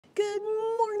Good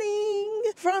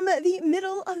morning from the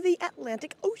middle of the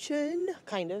Atlantic Ocean,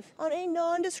 kind of, on a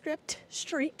nondescript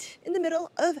street in the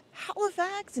middle of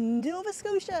Halifax, Nova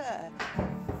Scotia.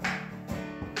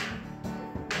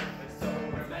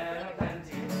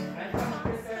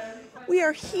 We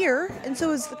are here, and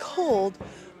so is the cold,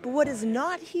 but what is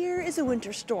not here is a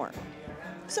winter storm.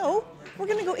 So we're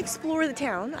gonna go explore the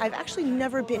town. I've actually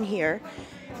never been here.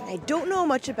 I don't know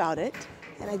much about it,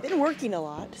 and I've been working a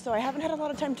lot, so I haven't had a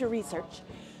lot of time to research.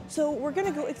 So we're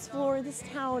gonna go explore this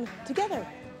town together.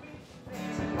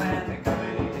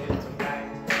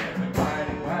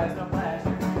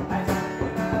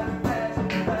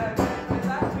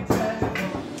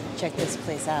 Check this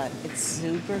place out. It's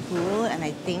super cool, and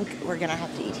I think we're gonna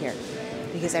have to eat here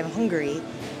because I'm hungry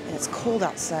and it's cold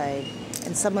outside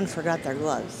and someone forgot their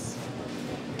gloves.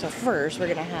 So first we're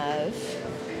gonna have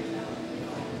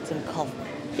some coffee.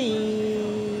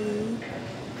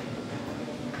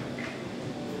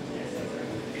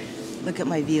 Look at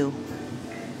my view.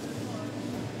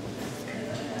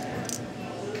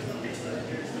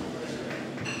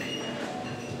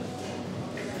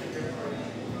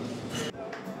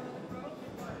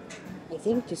 I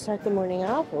think to start the morning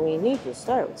off, we need to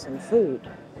start with some food.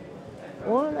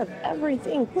 One of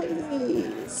everything,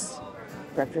 please.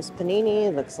 Breakfast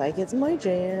panini, looks like it's my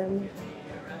jam.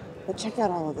 But check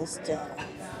out all of this stuff.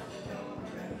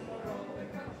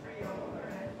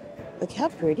 Look how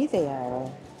pretty they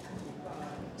are.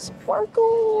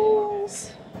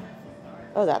 Sparkles.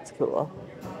 Oh, that's cool.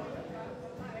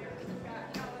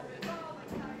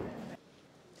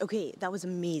 Okay, that was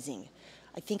amazing.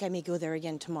 I think I may go there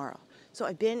again tomorrow. So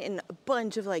I've been in a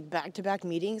bunch of like back-to-back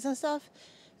meetings and stuff,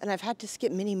 and I've had to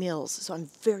skip mini meals, so I'm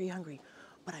very hungry.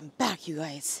 But I'm back, you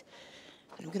guys.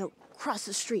 And I'm gonna cross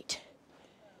the street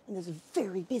in this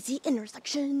very busy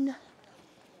intersection.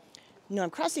 No,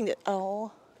 I'm crossing it.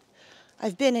 Oh,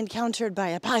 I've been encountered by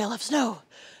a pile of snow.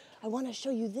 I wanna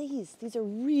show you these. These are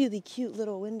really cute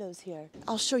little windows here.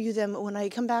 I'll show you them when I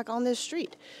come back on this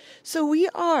street. So we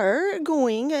are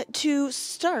going to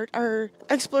start our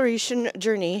exploration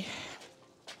journey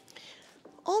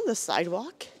on the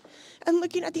sidewalk and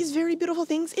looking at these very beautiful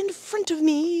things in front of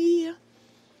me.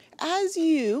 As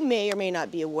you may or may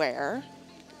not be aware,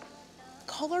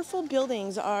 colorful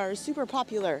buildings are super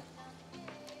popular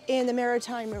in the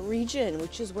maritime region,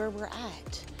 which is where we're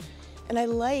at. And I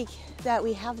like that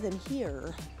we have them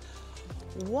here.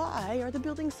 Why are the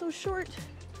buildings so short?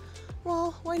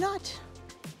 Well, why not?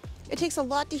 It takes a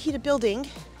lot to heat a building,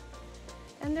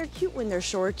 and they're cute when they're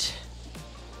short.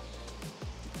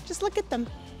 Just look at them.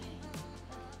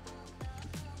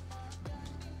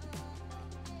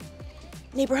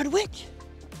 Neighborhood Witch.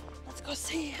 Let's go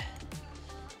see.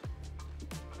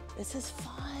 This is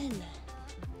fun.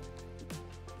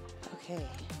 Okay.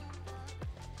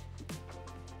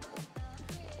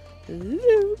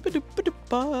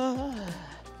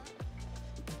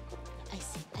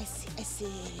 I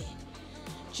see.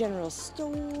 General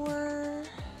store.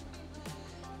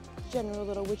 General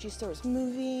little witchy store is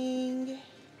moving.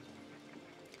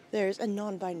 There's a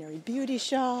non-binary beauty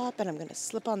shop, and I'm gonna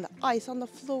slip on the ice on the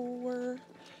floor.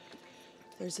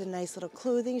 There's a nice little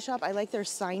clothing shop. I like their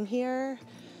sign here.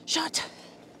 Shut!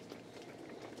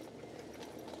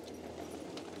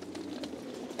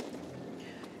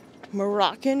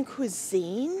 Moroccan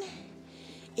cuisine?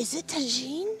 Is it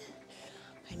tagine?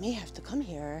 I may have to come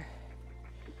here.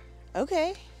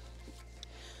 Okay.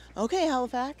 Okay,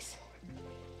 Halifax.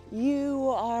 You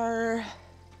are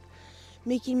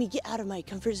making me get out of my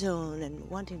comfort zone and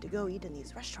wanting to go eat in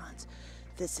these restaurants.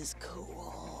 This is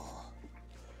cool.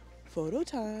 Photo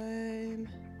time.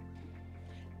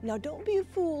 Now don't be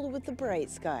fooled with the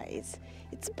bright skies.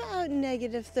 It's about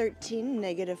 -13,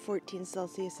 -14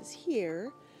 Celsius is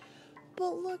here.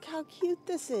 But look how cute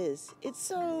this is. It's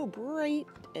so bright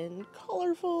and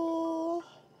colorful.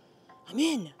 I'm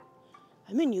in,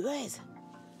 you guys.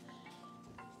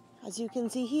 As you can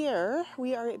see here,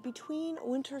 we are between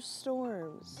winter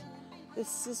storms.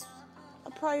 This is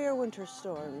a prior winter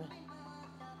storm.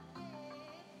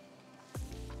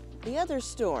 The other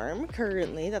storm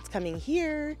currently that's coming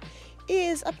here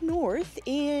is up north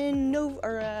in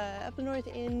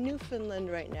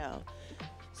Newfoundland right now.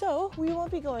 So we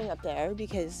won't be going up there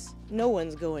because no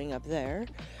one's going up there,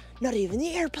 not even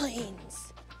the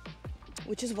airplanes.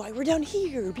 Which is why we're down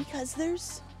here, because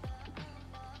there's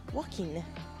walking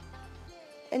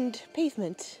and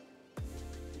pavement.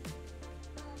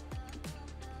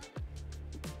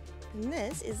 And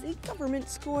this is the government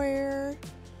square.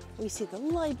 We see the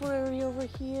library over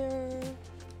here.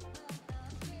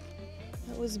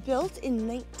 It was built in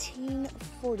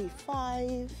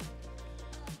 1945.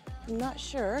 I'm not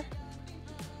sure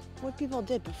what people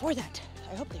did before that.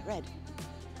 I hope they read.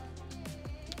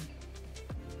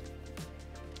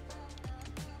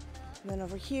 And then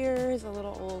over here is a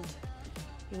little old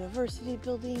university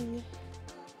building.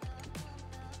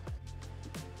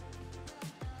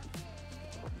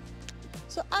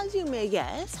 So as you may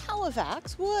guess,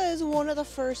 Halifax was one of the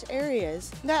first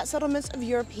areas that settlements of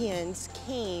Europeans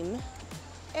came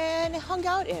and hung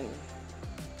out in.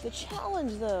 The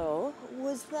challenge though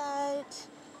was that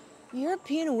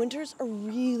European winters are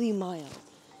really mild.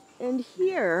 And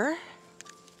here,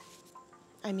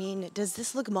 I mean, does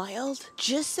this look mild?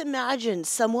 Just imagine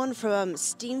someone from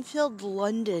steam-filled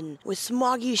London with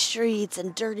smoggy streets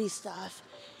and dirty stuff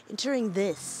entering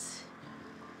this.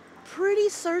 Pretty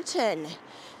certain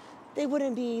they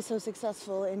wouldn't be so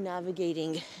successful in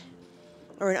navigating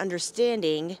or in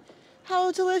understanding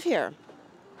how to live here.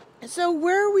 So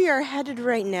where we are headed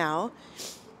right now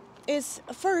is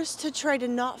first to try to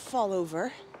not fall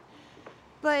over,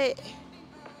 but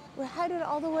we're headed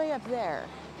all the way up there.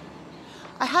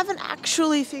 I haven't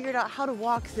actually figured out how to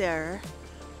walk there.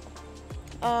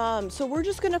 So we're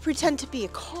just gonna pretend to be a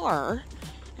car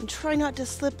and try not to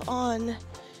slip on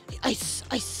ice,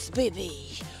 ice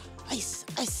baby, ice,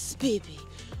 ice baby.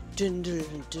 Dun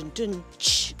dun dun dun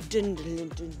ch, dun dun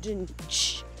dun dun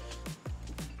ch.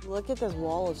 Look at this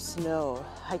wall of snow.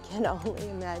 I can only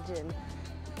imagine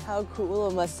how cool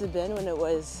it must have been when it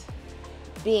was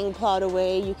being plowed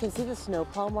away. You can see the snow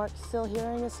plow marks still here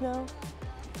in the snow.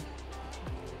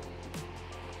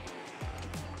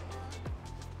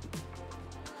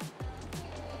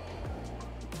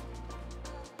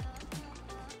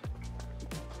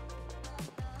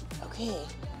 Okay,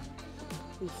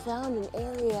 we found an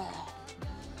area.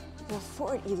 The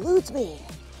fort eludes me.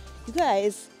 You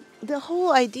guys, the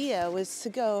whole idea was to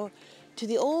go to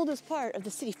the oldest part of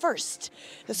the city first.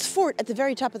 This fort at the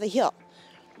very top of the hill.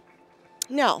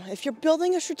 Now, if you're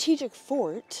building a strategic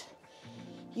fort,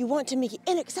 you want to make it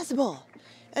inaccessible.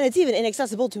 And it's even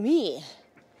inaccessible to me.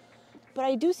 But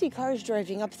I do see cars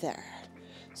driving up there.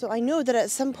 So I know that at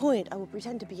some point I will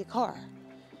pretend to be a car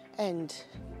and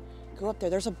go up there.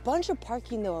 There's a bunch of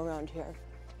parking though around here.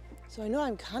 So I know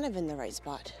I'm kind of in the right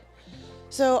spot.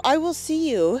 So I will see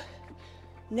you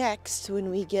next when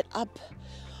we get up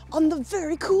on the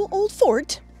very cool old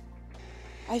fort.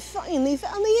 I finally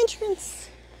found the entrance.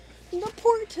 The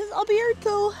port is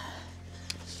abierto.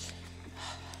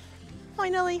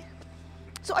 Finally.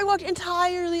 So I walked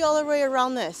entirely all the way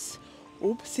around this.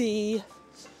 Oopsie.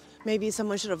 Maybe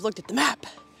someone should have looked at the map.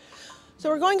 So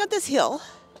we're going up this hill.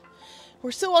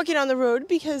 We're still walking on the road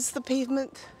because the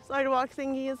pavement sidewalk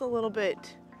thingy is a little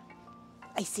bit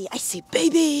icy,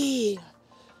 baby.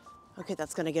 Okay,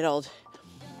 that's gonna get old.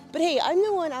 But hey, I'm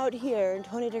the one out here in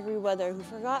 20-degree weather who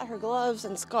forgot her gloves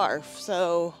and scarf,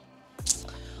 so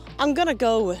I'm gonna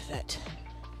go with it.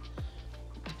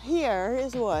 Here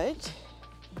is what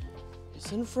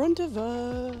is in front of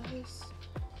us.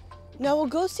 Now we'll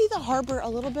go see the harbor a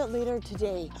little bit later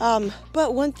today.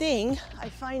 But one thing I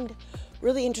find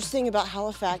really interesting about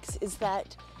Halifax is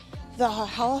that the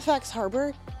Halifax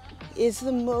harbor is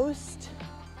the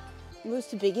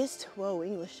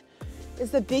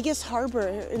is the biggest harbor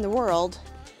in the world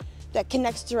that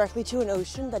connects directly to an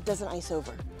ocean that doesn't ice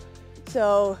over.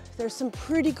 So there's some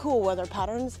pretty cool weather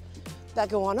patterns that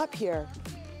go on up here.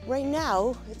 Right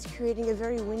now, it's creating a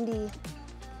very windy,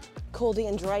 coldy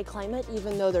and dry climate,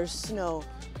 even though there's snow.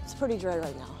 It's pretty dry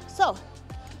right now. So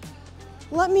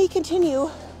let me continue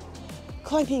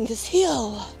climbing this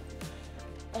hill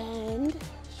and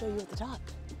show you at the top.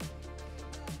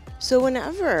 So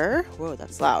whenever, whoa,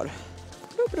 that's loud.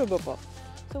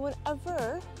 So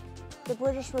whenever the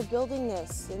British were building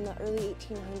this in the early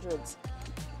 1800s,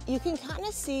 you can kind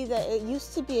of see that it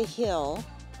used to be a hill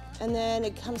and then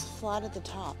it comes flat at the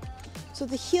top. So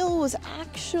the hill was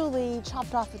actually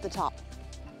chopped off at the top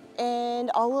and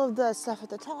all of the stuff at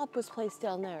the top was placed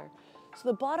down there. So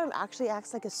the bottom actually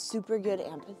acts like a super good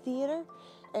amphitheater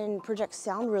and projects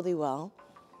sound really well.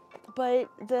 But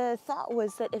the thought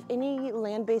was that if any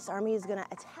land-based army is gonna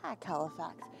attack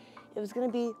Halifax, it was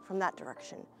gonna be from that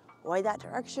direction. Why that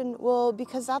direction? Well,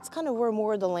 because that's kind of where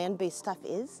more of the land-based stuff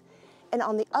is. And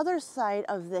on the other side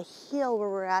of the hill where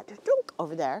we're at,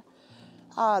 over there,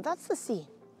 that's the sea.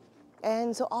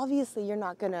 And so obviously you're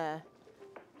not gonna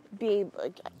be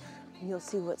able, you'll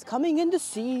see what's coming in the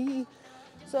sea.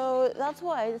 So that's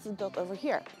why this is built over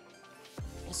here.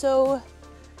 So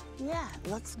yeah,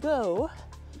 let's go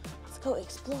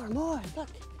explore more. Look,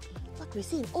 we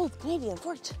see an old Canadian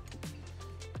fort.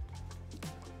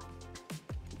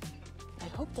 I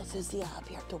hope this is the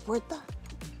abierto puerta,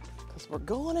 because we're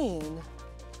going in.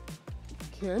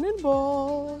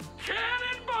 Cannonball!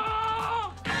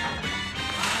 Cannonball!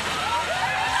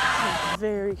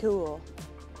 Very cool.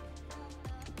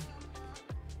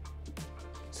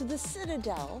 So the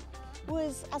citadel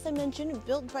was, as I mentioned,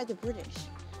 built by the British.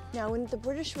 Now, when the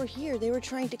British were here, they were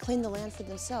trying to claim the land for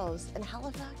themselves, and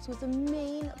Halifax was the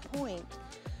main point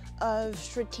of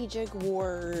strategic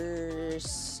war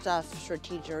stuff,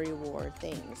 strategery war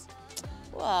things.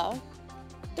 Well,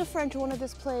 the French wanted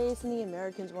this place, and the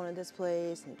Americans wanted this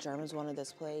place, and the Germans wanted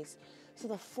this place. So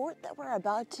the fort that we're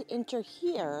about to enter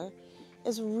here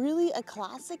is really a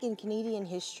classic in Canadian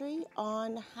history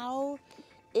on how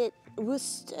it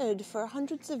withstood for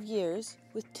hundreds of years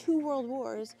with 2 world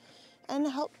wars and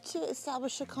helped to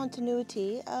establish a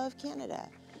continuity of Canada.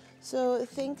 So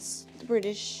thanks, the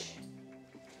British.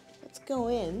 Let's go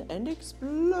in and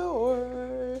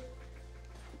explore.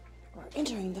 We're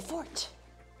entering the fort.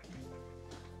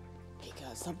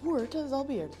 Because the port is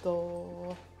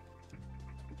abierto.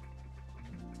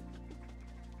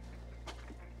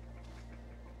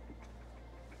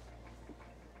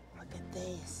 Look at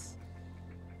this.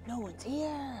 No one's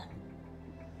here.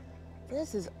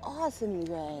 This is awesome, you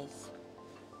guys.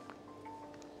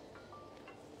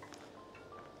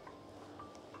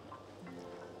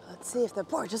 Let's see if the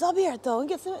port is abierto and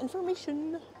get some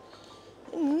information.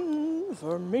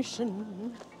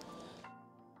 Information.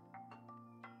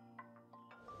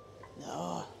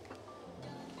 No.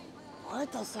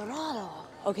 Puerto Cerrado.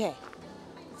 Okay,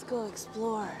 let's go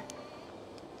explore.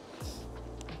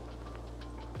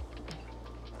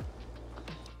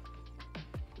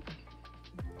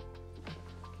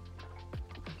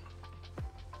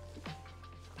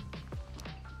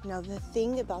 Now, the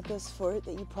thing about this fort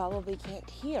that you probably can't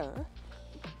hear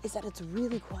is that it's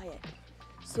really quiet.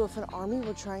 So if an army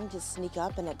were trying to sneak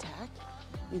up and attack,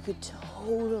 you could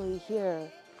totally hear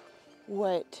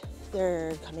what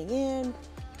they're coming in,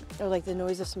 or like the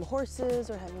noise of some horses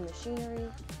or heavy machinery.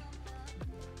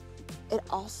 It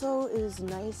also is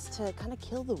nice to kind of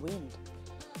kill the wind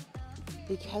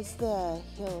because the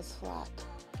hill is flat.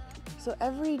 So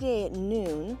every day at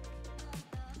noon,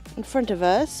 in front of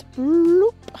us,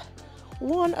 bloop,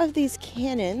 one of these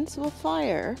cannons will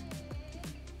fire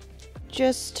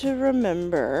just to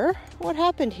remember what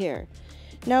happened here.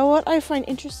 Now, what I find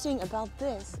interesting about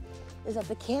this is that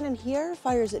the cannon here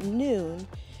fires at noon,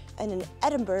 and in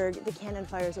Edinburgh, the cannon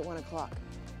fires at 1 o'clock.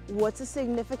 What's the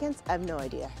significance? I have no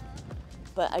idea,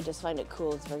 but I just find it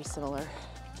cool. It's very similar.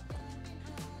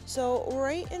 So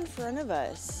right in front of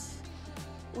us,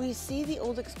 we see the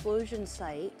old explosion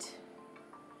site,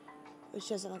 which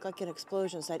doesn't look like an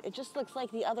explosion site. It just looks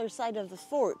like the other side of the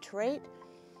fort, right?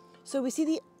 So we see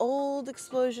the old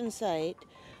explosion site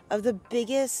of the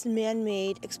biggest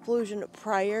man-made explosion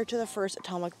prior to the first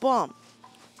atomic bomb.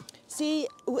 See,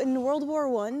 in World War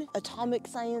I, atomic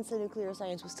science and nuclear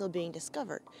science was still being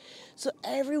discovered. So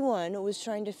everyone was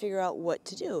trying to figure out what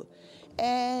to do.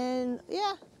 And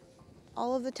yeah,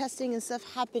 all of the testing and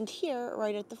stuff happened here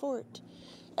right at the fort.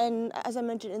 And as I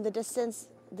mentioned in the distance,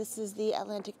 this is the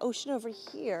Atlantic Ocean over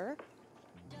here.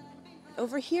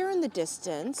 Over here in the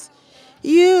distance,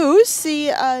 you see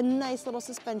a nice little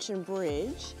suspension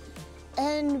bridge.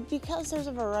 And because there's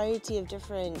a variety of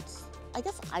different, I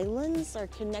guess, islands or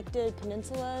connected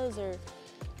peninsulas or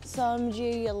some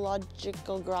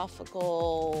geological,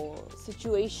 graphical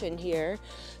situation here,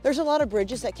 there's a lot of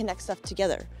bridges that connect stuff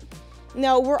together.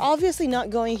 Now, we're obviously not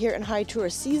going here in high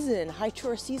tourist season. High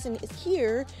tourist season is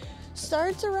here,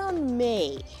 starts around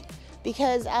May,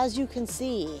 because as you can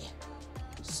see,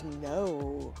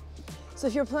 snow. So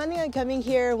if you're planning on coming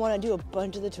here and want to do a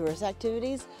bunch of the tourist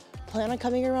activities, plan on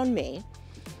coming around May.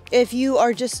 If you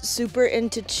are just super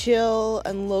into chill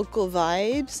and local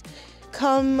vibes,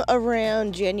 come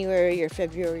around January or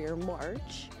February or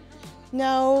March.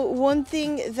 Now, one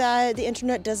thing that the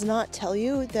internet does not tell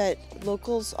you that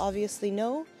locals obviously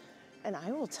know, and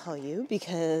I will tell you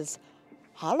because,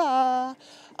 holla,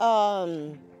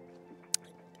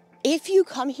 if you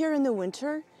come here in the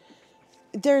winter,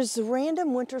 there's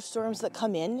random winter storms that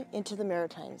come into the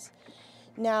Maritimes.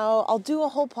 Now, I'll do a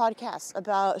whole podcast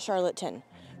about Charlottetown,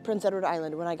 Prince Edward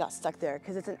Island, when I got stuck there,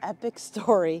 because it's an epic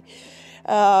story.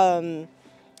 But,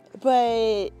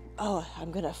 oh,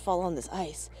 I'm gonna fall on this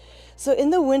ice. So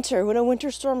in the winter, when a winter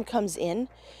storm comes in,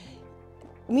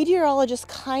 meteorologists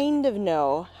kind of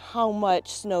know how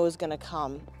much snow is gonna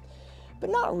come, but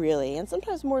not really. And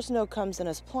sometimes more snow comes than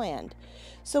is planned.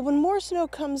 So when more snow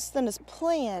comes than is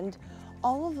planned,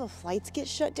 all of the flights get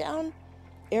shut down.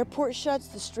 Airport shuts,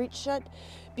 the streets shut,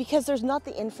 because there's not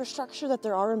the infrastructure that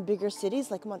there are in bigger cities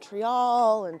like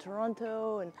Montreal and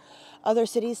Toronto and other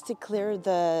cities to clear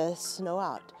the snow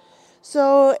out.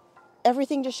 So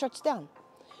everything just shuts down,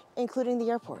 including the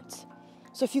airports.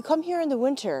 So if you come here in the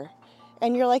winter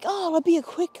and you're like, oh, it'll be a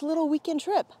quick little weekend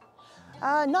trip.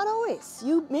 Not always.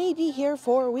 You may be here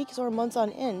for weeks or months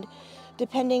on end,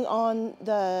 depending on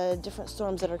the different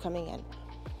storms that are coming in.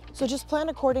 So just plan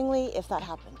accordingly if that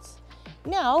happens.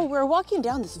 Now we're walking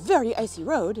down this very icy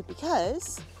road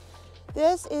because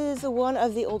this is one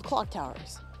of the old clock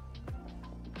towers.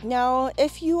 Now,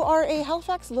 if you are a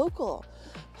Halifax local,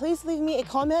 please leave me a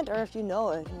comment, or if you know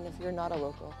it, and if you're not a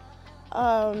local.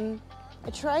 I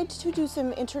tried to do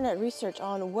some internet research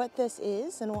on what this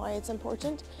is and why it's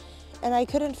important, and I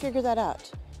couldn't figure that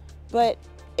out. But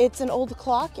it's an old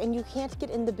clock and you can't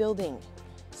get in the building,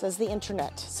 says the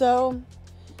internet. So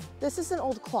this is an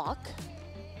old clock.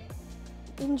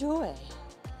 Enjoy.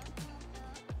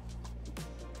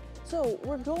 So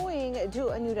we're going to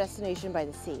a new destination by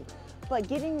the sea. But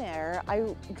getting there, I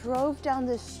drove down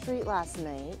this street last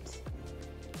night,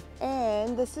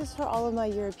 and this is for all of my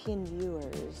European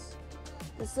viewers.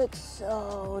 This looks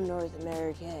so North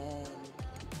American.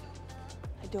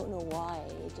 I don't know why,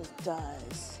 it just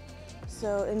does.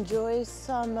 So enjoy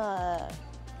some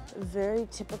very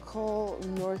typical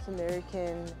North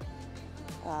American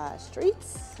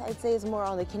streets. I'd say it's more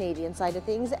on the Canadian side of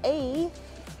things. A,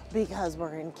 because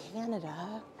we're in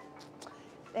Canada,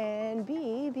 and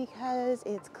B, because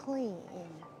it's clean.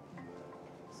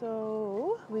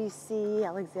 So we see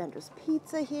Alexander's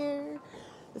Pizza here.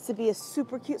 This would be a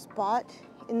super cute spot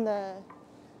in the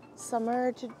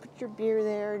summer to put your beer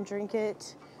there and drink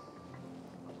it.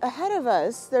 Ahead of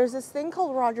us, there's this thing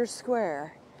called Rogers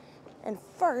Square. And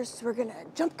first, we're gonna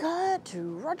jump cut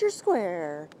to Rogers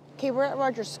Square. Okay, we're at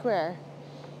Rogers Square.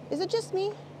 Is it just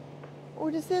me? Or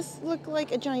does this look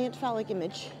like a giant phallic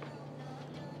image?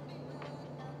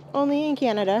 Only in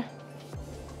Canada.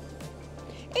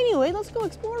 Anyway, let's go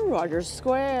explore Rogers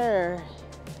Square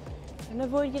and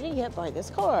avoid getting hit by this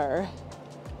car.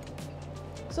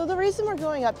 So the reason we're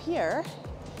going up here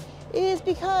is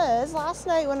because last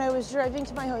night when I was driving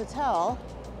to my hotel,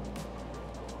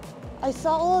 I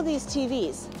saw all of these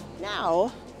TVs.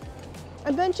 Now,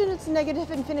 I mentioned it's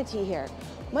negative infinity here.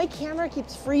 My camera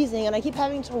keeps freezing and I keep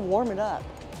having to warm it up.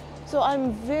 So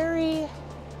I'm very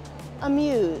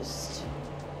amused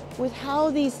with how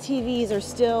these TVs are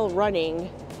still running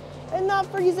and not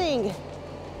freezing.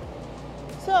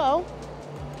 So,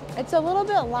 it's a little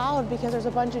bit loud because there's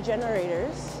a bunch of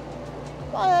generators,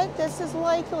 but this is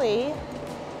likely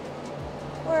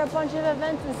where a bunch of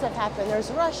events and stuff happen.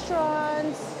 There's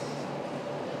restaurants.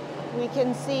 We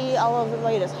can see all of the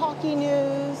latest hockey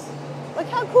news. Look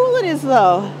how cool it is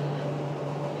though.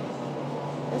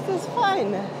 This is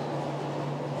fun.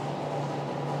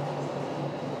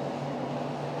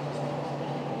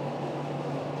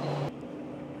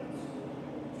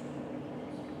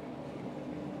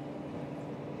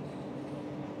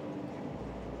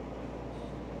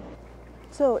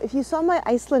 So if you saw my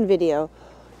Iceland video,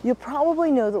 you'll probably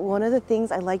know that one of the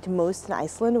things I liked most in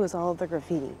Iceland was all of the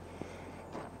graffiti.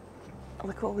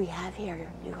 Look what we have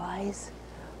here, you guys.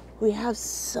 We have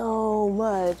so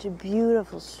much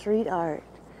beautiful street art.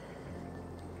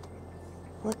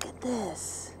 Look at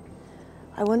this.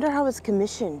 I wonder how it's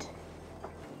commissioned.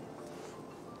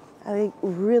 I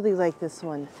really like this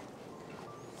one.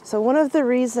 So one of the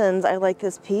reasons I like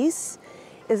this piece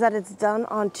is that it's done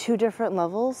on 2 different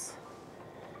levels.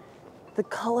 The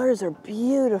colors are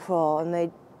beautiful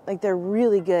and they're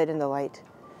really good in the light.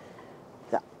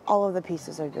 All of the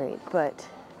pieces are great, but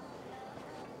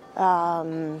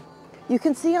you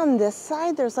can see on this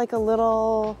side there's like a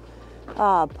little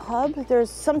pub. There's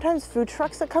sometimes food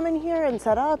trucks that come in here and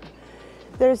set up.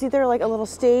 There's either like a little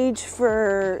stage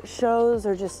for shows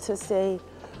or just to stay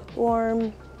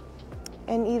warm,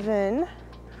 and even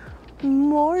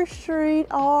more street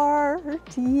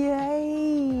art.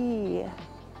 Yay!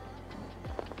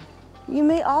 You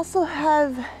may also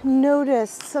have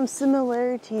noticed some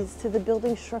similarities to the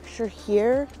building structure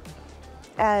here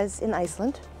as in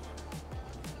Iceland.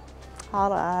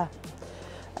 I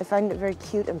find it very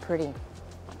cute and pretty.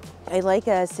 I like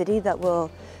a city that will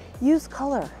use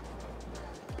color,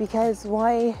 because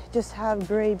why just have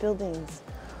gray buildings?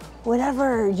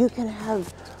 Whatever, you can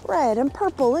have red and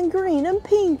purple and green and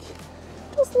pink.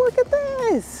 Just look at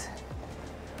this.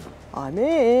 I'm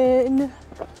in.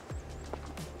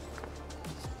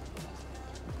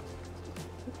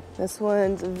 This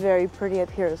one's very pretty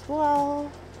up here as well.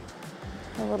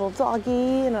 A little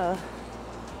doggy and a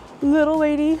little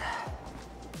lady.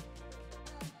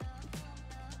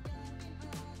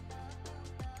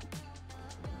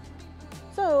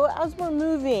 So as we're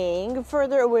moving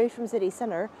further away from city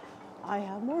center, I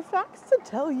have more facts to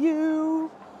tell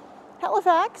you.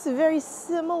 Halifax, very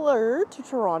similar to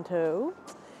Toronto,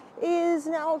 is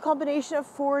now a combination of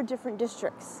 4 different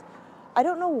districts. I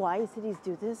don't know why cities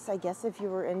do this. I guess if you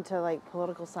were into like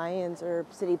political science or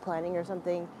city planning or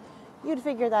something, you'd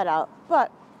figure that out.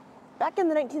 But back in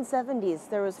the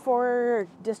 1970s, there was 4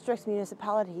 districts,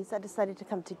 municipalities that decided to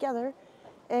come together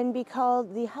and be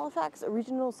called the Halifax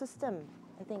Regional System.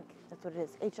 I think that's what it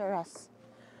is, HRS.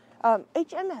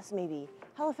 HMS maybe,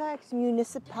 Halifax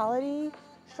Municipality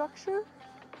Structure.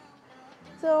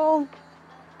 So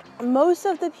most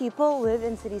of the people live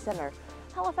in city center.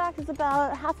 Halifax is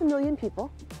about 500,000 people.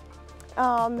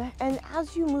 And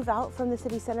as you move out from the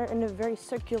city center in a very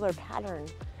circular pattern,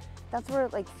 that's where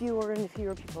like fewer and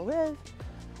fewer people live.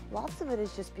 Lots of it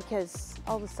is just because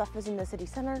all the stuff is in the city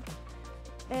center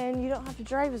and you don't have to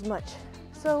drive as much.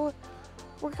 So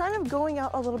we're kind of going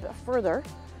out a little bit further,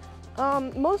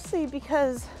 mostly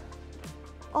because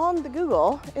on the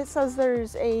Google, it says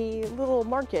there's a little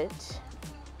market.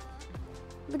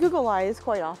 The Google lies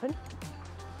quite often.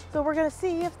 So we're gonna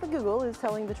see if the Google is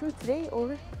telling the truth today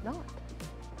or not.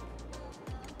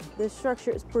 This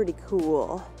structure is pretty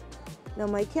cool. Now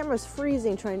my camera's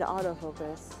freezing trying to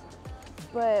autofocus,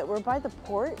 but we're by the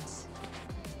port,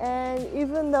 and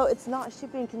even though it's not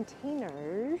shipping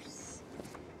containers,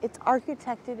 it's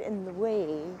architected in the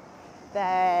way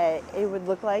that it would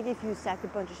look like if you stacked a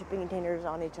bunch of shipping containers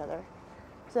on each other.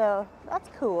 So that's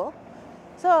cool.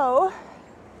 So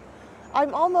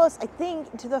I'm almost, I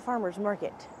think, to the farmer's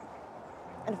market.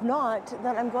 And if not,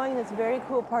 then I'm going to this very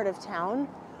cool part of town.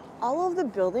 All of the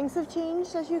buildings have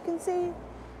changed, as you can see,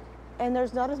 and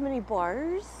there's not as many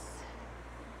bars.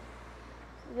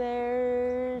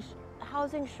 There's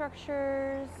housing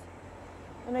structures,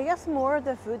 and I guess more of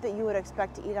the food that you would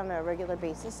expect to eat on a regular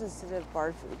basis instead of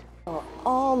bar food. We're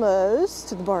almost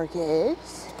to the market.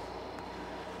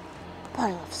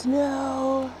 Pile of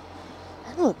snow,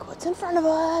 and look what's in front of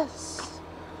us.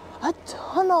 A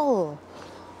tunnel.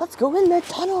 Let's go in the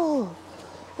tunnel.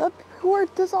 The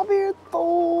port is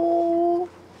abierto.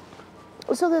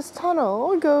 So this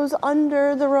tunnel goes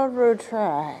under the railroad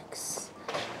tracks.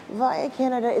 Via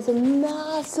Canada is a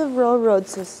massive railroad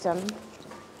system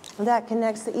that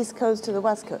connects the East Coast to the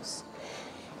West Coast.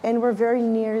 And we're very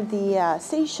near the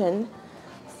station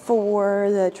for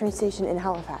the train station in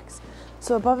Halifax.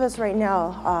 So above us right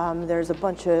now, there's a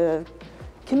bunch of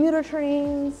commuter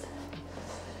trains.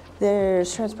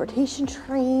 There's transportation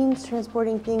trains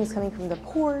transporting things coming from the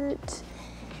port.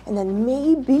 And then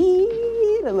maybe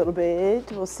in a little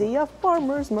bit, we'll see a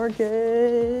farmer's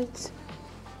market.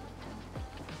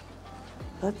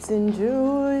 Let's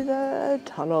enjoy the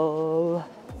tunnel.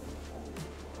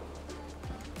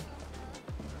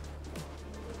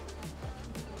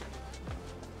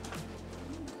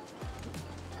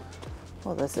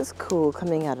 Well, this is cool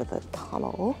coming out of the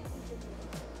tunnel.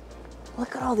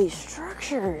 Look at all these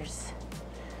structures.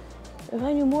 If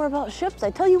I knew more about ships,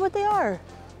 I'd tell you what they are.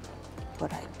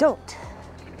 But I don't.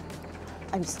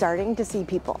 I'm starting to see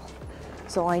people.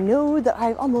 So I know that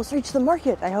I've almost reached the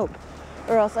market, I hope.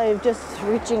 Or else I'm just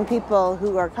reaching people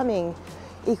who are coming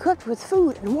equipped with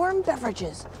food and warm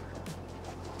beverages.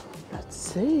 Let's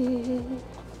see.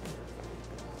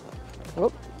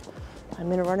 Oh,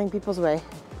 I'm in running people's way.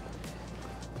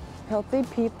 Healthy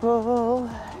people.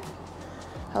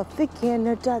 Healthy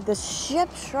Canada. The ship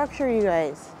structure, you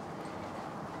guys.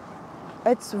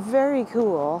 It's very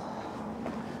cool.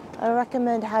 I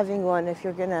recommend having one if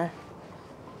you're gonna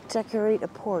decorate a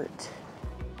port.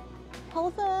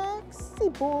 Halifax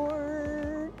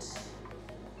Seaport.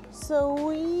 So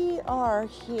we are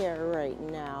here right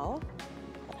now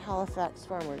at Halifax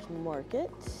Farmers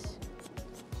Market.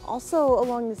 Also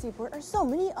along the seaport are so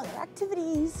many other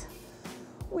activities.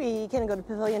 We can go to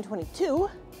Pavilion 22.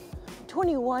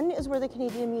 21 is where the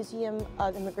Canadian Museum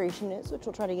of Immigration is, which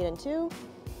we'll try to get into.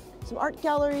 Some art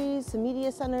galleries, some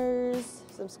media centers,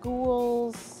 some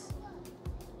schools,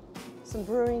 some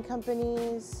brewing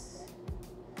companies.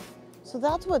 So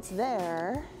that's what's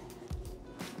there.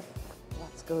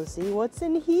 Let's go see what's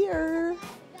in here.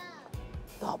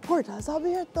 The puertas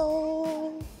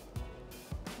abierto.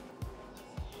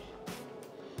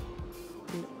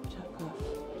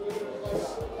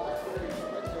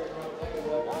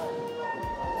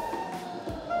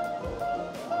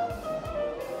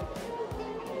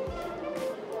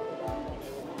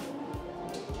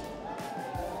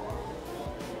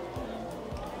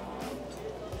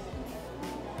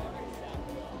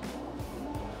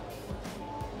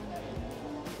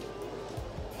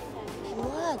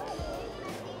 Look.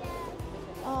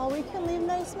 Oh, we can leave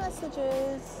nice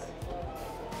messages.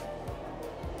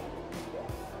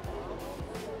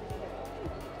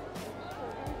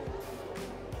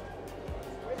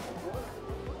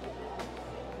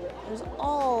 There's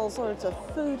all sorts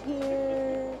of food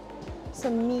here,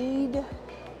 some mead,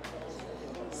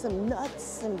 some nuts,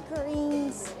 some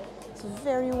grains. It's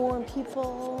very warm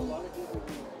people.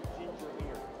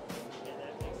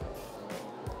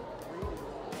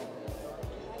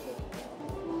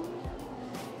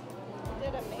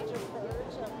 Did a major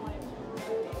purge of my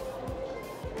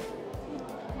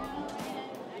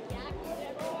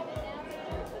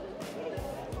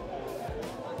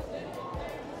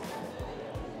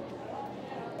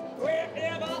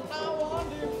Wherever I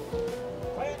wander,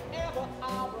 wherever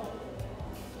I roam.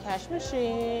 cash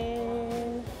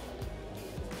machine.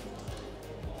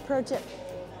 Pro tip,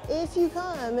 if you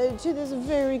come to this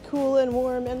very cool and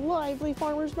warm and lively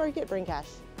farmer's market, bring cash.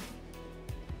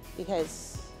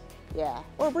 Because, yeah,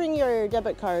 or bring your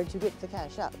debit card to get the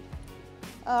cash out.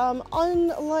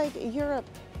 Unlike Europe,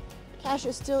 cash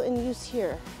is still in use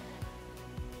here,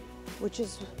 which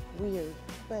is weird,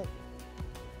 but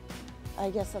I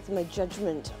guess that's my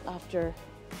judgment after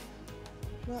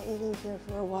not living here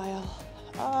for a while.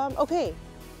 Okay,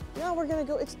 now we're gonna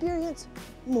go experience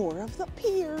more of the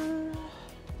pier.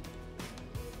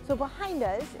 So behind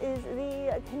us is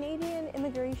the Canadian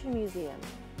Immigration Museum.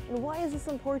 And why is this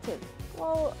important?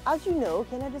 Well, as you know,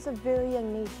 Canada's a very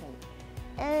young nation.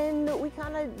 And we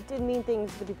kind of did mean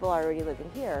things to people already living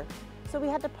here. So we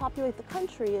had to populate the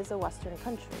country as a Western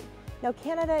country. Now,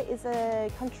 Canada is a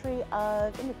country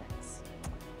of immigrants.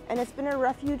 And it's been a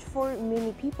refuge for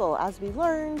many people. As we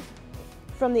learned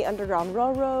from the Underground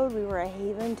Railroad, we were a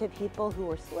haven to people who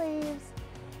were slaves.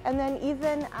 And then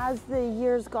even as the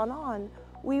years gone on,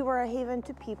 we were a haven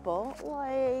to people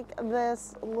like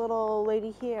this little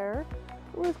lady here,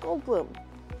 Ruth Goldblum.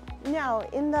 Now,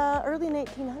 in the early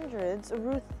 1900s,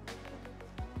 Ruth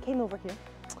came over here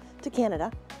to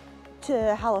Canada,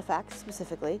 to Halifax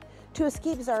specifically, to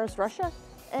escape Tsarist Russia.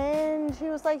 And she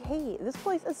was like, hey, this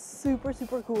place is super,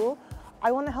 super cool.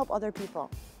 I want to help other people.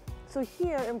 So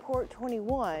here in Port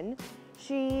 21,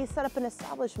 she set up an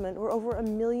establishment where over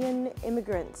 1 million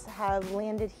immigrants have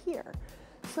landed here.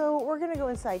 So we're gonna go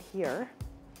inside here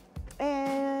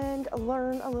and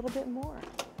learn a little bit more.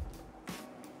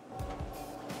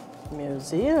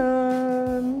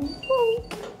 Museum.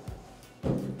 Bonk.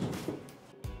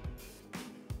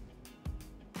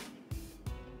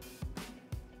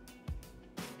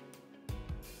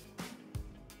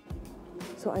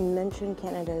 So I mentioned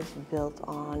Canada is built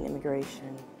on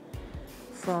immigration.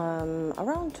 From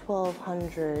around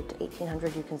 1200 to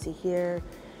 1800, you can see here,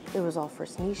 it was all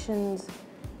First Nations.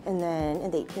 And then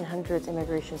in the 1800s,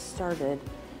 immigration started.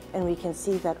 And we can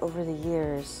see that over the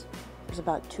years, there's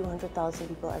about 200,000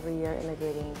 people every year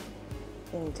immigrating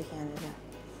into Canada.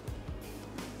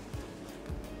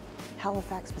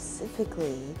 Halifax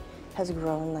specifically has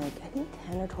grown like, I think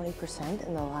 10 or 20%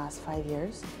 in the last 5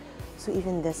 years. So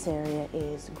even this area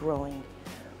is growing,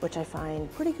 which I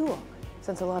find pretty cool.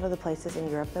 Since a lot of the places in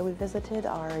Europe that we visited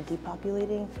are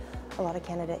depopulating, a lot of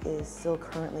Canada is still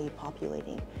currently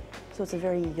populating. So it's a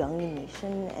very young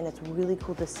nation, and it's really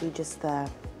cool to see just the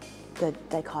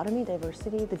dichotomy,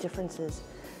 diversity, the differences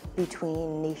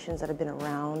between nations that have been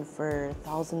around for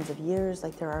thousands of years,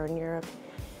 like there are in Europe,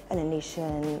 and a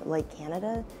nation like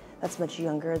Canada that's much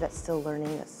younger, that's still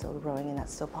learning, that's still growing, and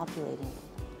that's still populating.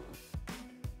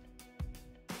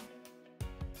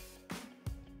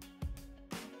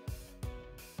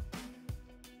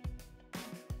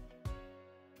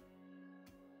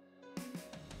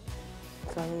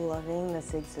 So I'm loving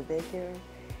this exhibit here.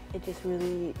 It just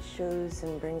really shows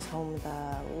and brings home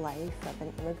the life of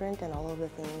an immigrant and all of the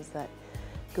things that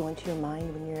go into your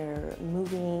mind when you're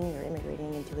moving or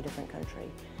immigrating into a different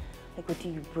country. Like, what do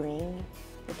you bring?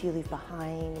 What do you leave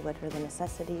behind? What are the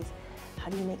necessities? How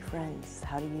do you make friends?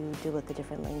 How do you deal with the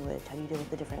different language? How do you deal with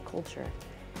the different culture?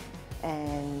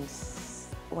 And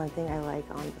one thing I like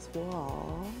on this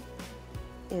wall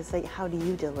is like, how do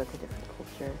you deal with a different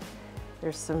culture?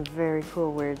 There's some very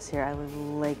cool words here. I would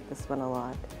like this one a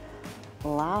lot.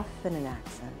 Laugh in an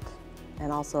accent.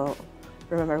 And also,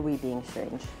 remember we being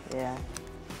strange. Yeah.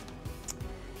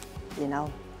 You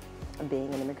know,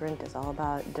 being an immigrant is all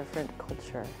about different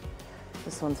culture.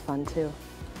 This one's fun too.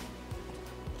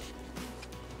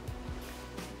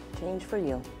 Change for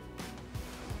you.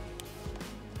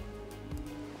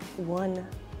 One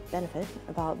benefit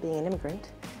about being an immigrant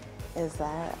is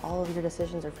that all of your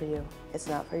decisions are for you. It's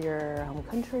not for your home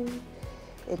country.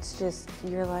 It's just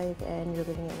your life and you're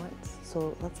living it once.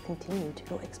 So let's continue to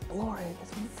go explore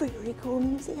this very cool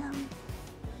museum.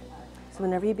 So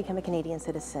whenever you become a Canadian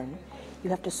citizen, you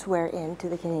have to swear in to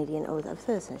the Canadian Oath of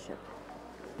Citizenship.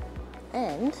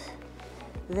 And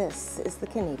this is the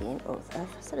Canadian Oath of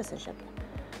Citizenship.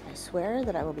 I swear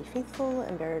that I will be faithful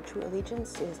and bear true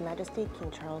allegiance to His Majesty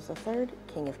King Charles III,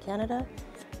 King of Canada,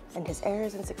 and his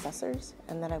heirs and successors,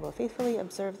 and that I will faithfully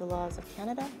observe the laws of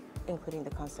Canada, including the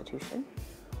Constitution,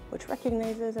 which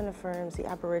recognizes and affirms the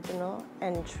Aboriginal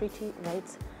and treaty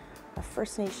rights of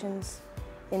First Nations,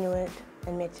 Inuit,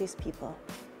 and Métis people,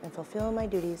 and fulfill my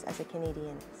duties as a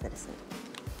Canadian citizen.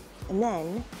 And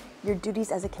then, your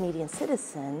duties as a Canadian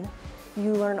citizen,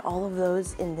 you learn all of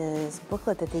those in this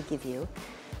booklet that they give you,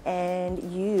 and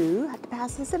you have to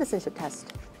pass the citizenship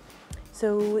test.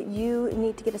 So you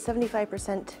need to get a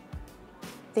 75%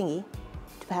 thingy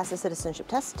to pass the citizenship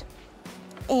test.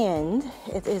 And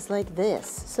it is like this.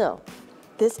 So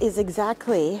this is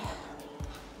exactly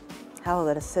how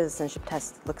a citizenship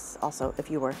test looks also, if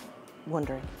you were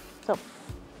wondering. So,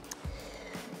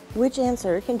 which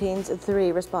answer contains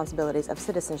 3 responsibilities of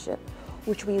citizenship,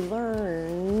 which we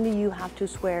learned you have to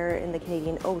swear in the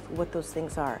Canadian oath what those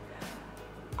things are.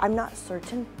 I'm not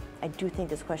certain. I do think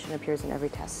this question appears in every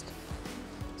test.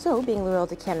 So, being loyal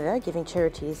to Canada, giving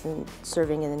charities, and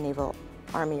serving in the Naval,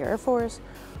 Army, or Air Force,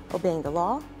 obeying the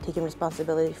law, taking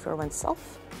responsibility for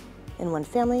oneself and one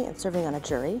family, and serving on a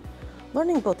jury,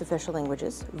 learning both official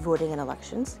languages, voting in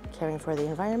elections, caring for the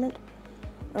environment,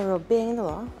 or obeying the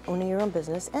law, owning your own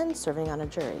business, and serving on a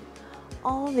jury.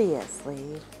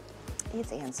 Obviously,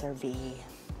 it's answer B.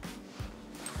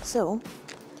 So,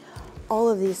 all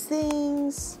of these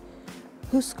things.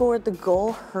 Who scored the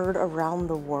goal heard around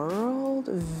the world?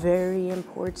 Very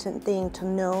important thing to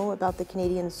know about the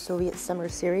Canadian-Soviet Summer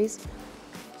Series.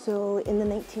 So in the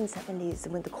 1970s,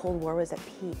 when the Cold War was at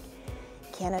peak,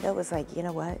 Canada was like, you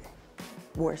know what?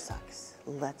 War sucks.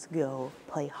 Let's go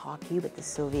play hockey with the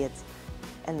Soviets.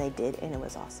 And they did, and it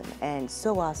was awesome. And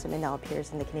so awesome, it now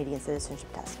appears in the Canadian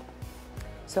citizenship test.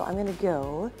 So I'm gonna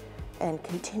go and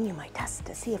continue my test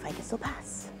to see if I can still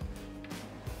pass.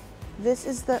 This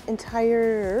is the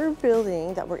entire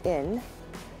building that we're in.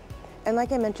 And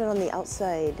like I mentioned on the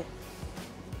outside,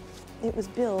 it was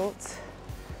built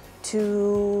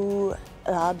to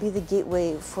be the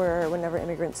gateway for whenever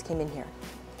immigrants came in here.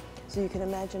 So you can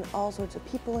imagine all sorts of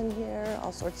people in here,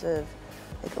 all sorts of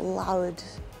like loud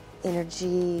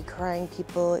energy, crying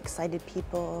people, excited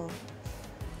people,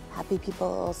 happy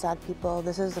people, sad people.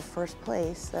 This is the first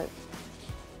place that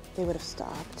they would have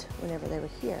stopped whenever they were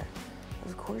here.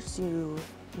 Of course, you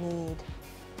need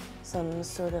some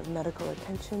sort of medical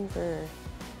attention for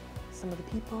some of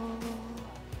the people.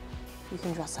 You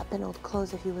can dress up in old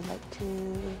clothes if you would like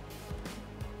to.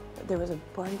 There was a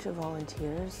bunch of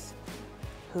volunteers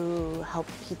who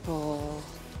helped people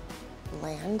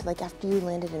land. Like after you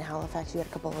landed in Halifax, you had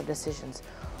a couple of decisions.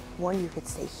 One, you could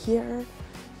stay here.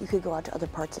 You could go out to other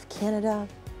parts of Canada.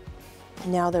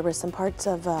 Now there were some parts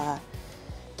of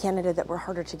Canada that were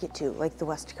harder to get to, like the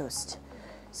West Coast.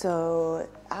 So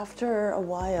after a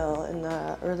while in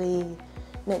the early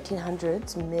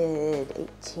 1900s, mid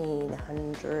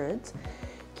 1800s,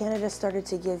 Canada started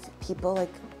to give people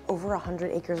like over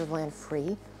 100 acres of land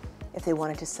free if they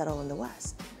wanted to settle in the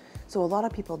West. So a lot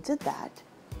of people did that,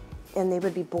 and they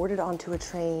would be boarded onto a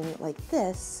train like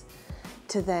this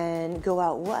to then go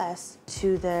out west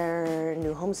to their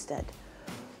new homestead,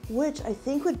 which I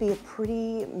think would be a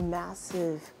pretty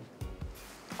massive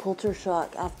culture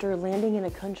shock after landing in a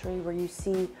country where you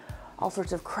see all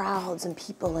sorts of crowds and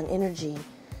people and energy,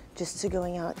 just to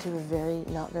going out to a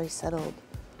not very settled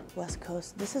West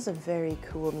Coast. This is a very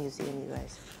cool museum, you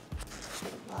guys.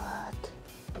 Look.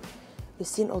 You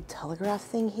see an old telegraph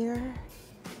thing here?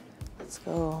 Let's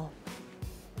go.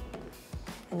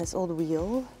 And this old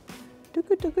wheel.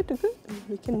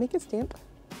 We can make a stamp.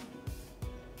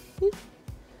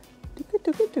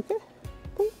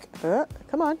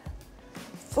 Come on.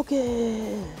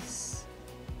 Focus.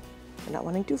 We're not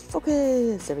wanting to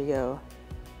focus. There we go.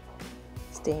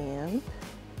 Stamp.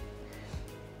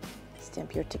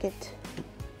 Stamp your ticket.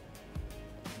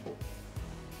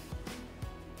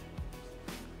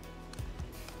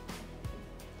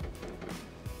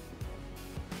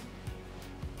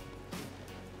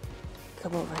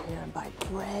 Come over here and buy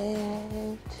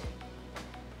bread.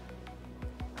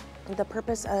 And the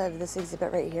purpose of this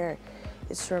exhibit right here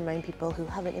is to remind people who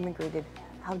haven't immigrated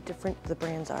how different the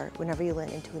brands are whenever you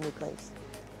land into a new place.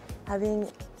 Having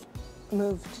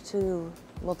moved to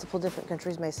multiple different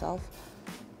countries myself,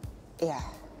 yeah,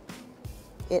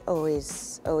 it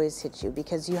always hits you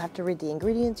because you have to read the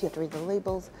ingredients, you have to read the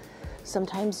labels.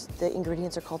 Sometimes the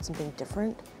ingredients are called something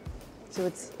different. So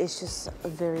it's just a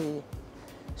very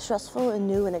stressful and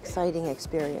new and exciting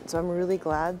experience. So I'm really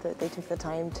glad that they took the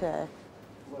time to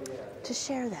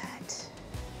share that.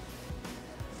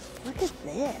 Look at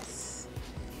this.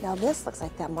 Now this looks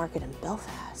like that market in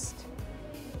Belfast.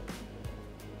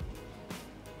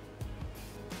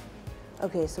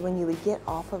 Okay, so when you would get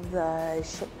off of the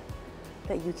ship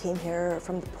that you came here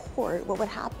from the port, what would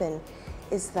happen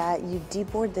is that you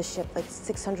deboard the ship like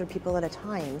 600 people at a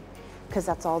time, because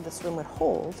that's all this room would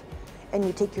hold. And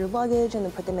you take your luggage and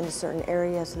then put them in a certain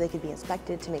area so they could be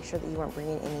inspected to make sure that you weren't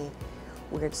bringing any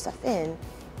weird stuff in.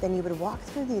 Then you would walk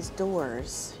through these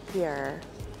doors here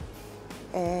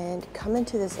and come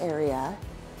into this area.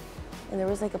 And there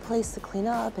was like a place to clean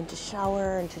up and to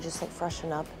shower and to just like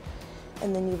freshen up.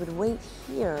 And then you would wait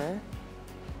here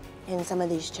in some of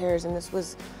these chairs, and this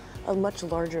was a much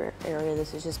larger area.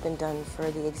 This has just been done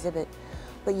for the exhibit.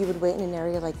 But you would wait in an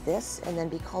area like this and then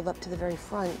be called up to the very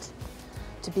front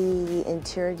to be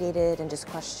interrogated and just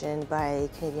questioned by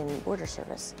Canadian Border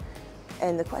Service.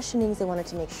 And the questionings, they wanted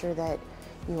to make sure that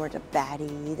you weren't a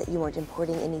baddie, that you weren't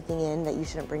importing anything in that you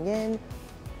shouldn't bring in,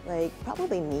 like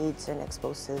probably meats and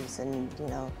explosives and, you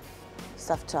know,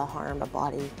 stuff to harm a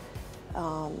body.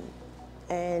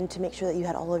 And to make sure that you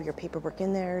had all of your paperwork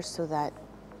in there so that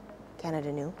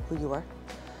Canada knew who you were.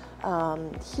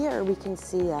 Here we can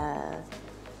see a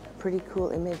pretty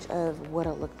cool image of what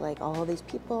it looked like. All of these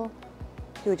people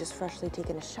who had just freshly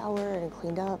taken a shower and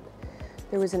cleaned up.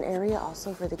 There was an area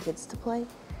also for the kids to play.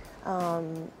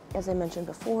 As I mentioned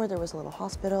before, there was a little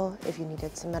hospital if you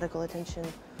needed some medical attention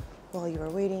while you were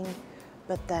waiting.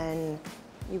 But then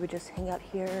you would just hang out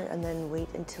here and then wait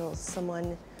until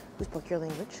someone who spoke your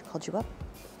language called you up,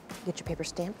 get your paper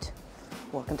stamped.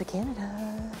 Welcome to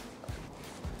Canada.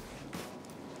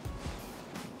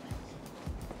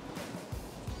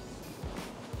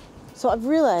 So I've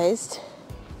realized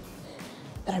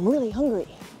that I'm really hungry.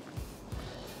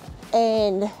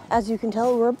 And as you can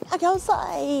tell, we're back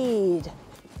outside.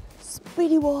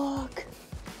 Speedy walk.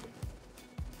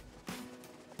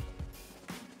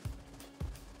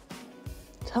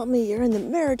 Tell me you're in the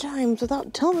Maritimes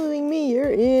without telling me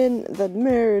you're in the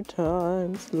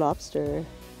Maritimes. Lobster.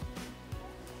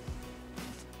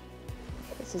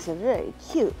 This is a very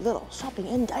cute little shopping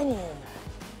and dining.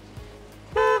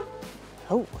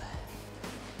 Oh,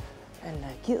 and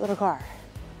a cute little car.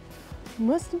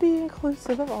 Must be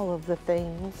inclusive of all of the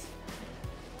things.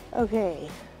 Okay,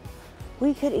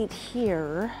 we could eat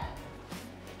here.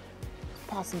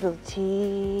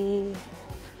 Possibility.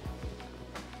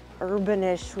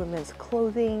 Urbanish women's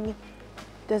clothing.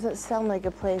 Doesn't sound like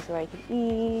a place where I could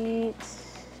eat.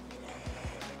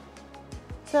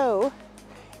 So,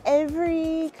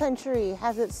 every country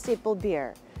has its staple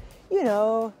beer. You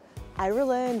know,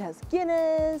 Ireland has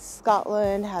Guinness,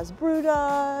 Scotland has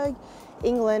Brewdog,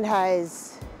 England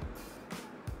has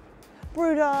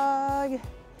Brewdog.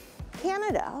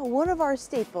 Canada, one of our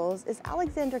staples is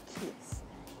Alexander Keith's.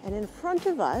 And in front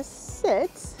of us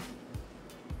sits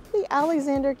the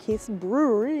Alexander Keith's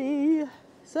Brewery.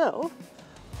 So,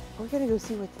 we're gonna go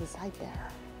see what's inside there.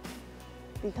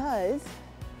 Because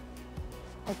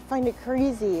I find it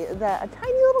crazy that a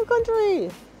tiny little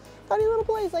country, tiny little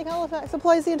place like Halifax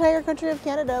supplies the entire country of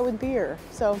Canada with beer.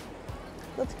 So,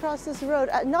 let's cross this road,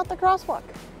 not the crosswalk,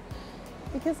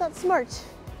 because that's smart.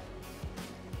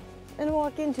 And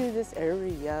walk into this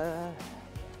area.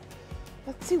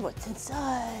 Let's see what's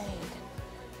inside.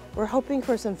 We're hoping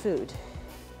for some food.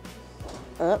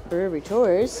 Oh, brewery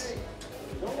tours.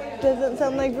 Doesn't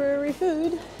sound like brewery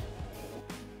food.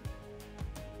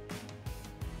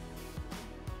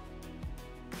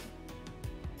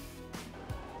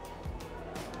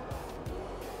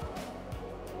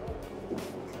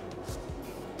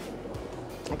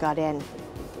 I got in.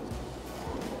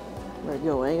 We're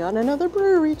going on another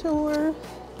brewery tour.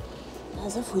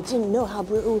 As if we didn't know how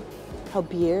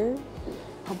beer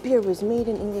was made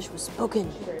and English was spoken.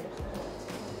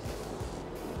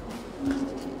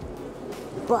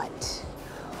 But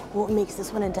what makes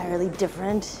this one entirely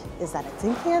different is that it's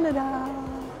in Canada.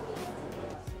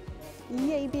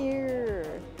 Yay,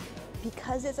 beer!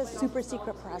 Because it's a super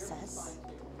secret process,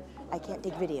 I can't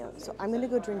take video. So I'm gonna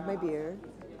go drink my beer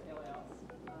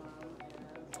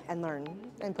and learn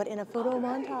and put in a photo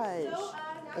montage.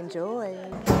 Enjoy.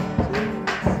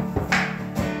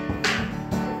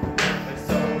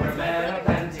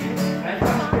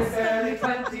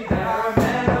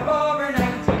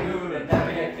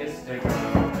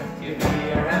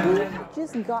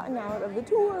 Just gotten out of the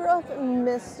tour of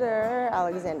Mr.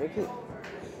 Alexander Keith.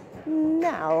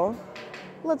 Now,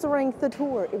 let's rank the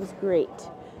tour. It was great.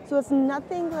 So it's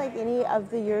nothing like any of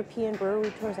the European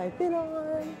brewery tours I've been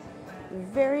on.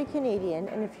 Very Canadian,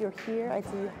 and if you're here, I'd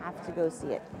say you have to go see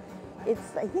it.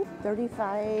 It's, I think,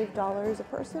 $35 a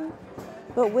person,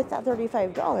 but with that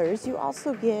 $35, you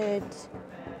also get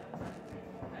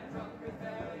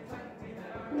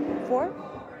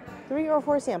 3 or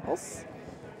 4 samples.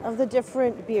 of the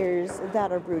different beers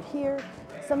that are brewed here.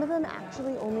 Some of them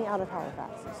actually only out of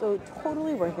Halifax, so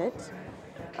totally worth it.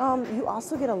 You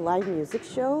also get a live music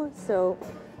show, so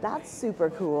that's super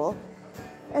cool.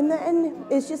 And then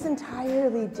it's just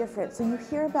entirely different. So you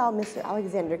hear about Mr.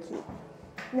 Alexander Keith.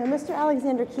 Now, Mr.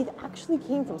 Alexander Keith actually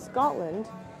came from Scotland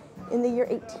in the year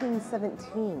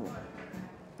 1817.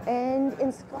 And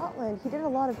in Scotland, he did a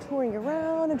lot of touring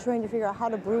around and trying to figure out how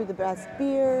to brew the best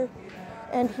beer.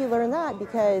 And he learned that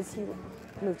because he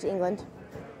moved to England,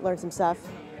 learned some stuff,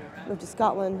 moved to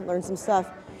Scotland, learned some stuff.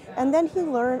 And then he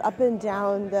learned up and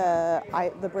down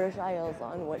the British Isles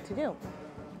on what to do.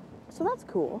 So that's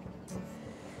cool.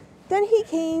 Then he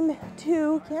came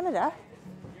to Canada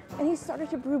and he started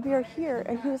to brew beer here,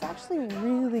 and he was actually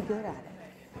really good at it.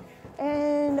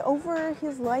 And over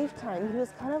his lifetime, he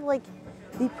was kind of like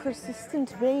the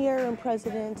persistent mayor and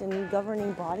president and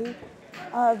governing body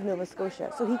of Nova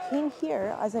Scotia. So he came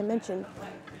here, as I mentioned,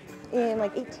 in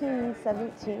like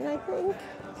 1817, I think.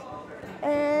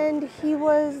 And he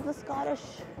was the Scottish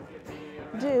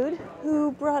dude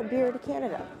who brought beer to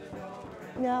Canada.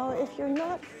 Now, if you're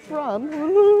not from,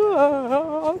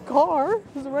 car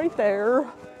is right there.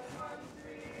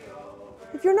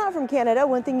 If you're not from Canada,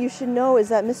 one thing you should know is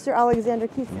that Mr. Alexander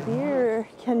Keith's beer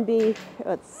can be,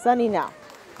 oh, it's sunny now,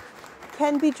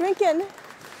 can be drinking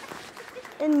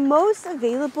in most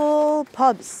available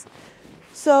pubs.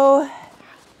 So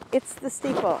it's the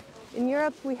staple. In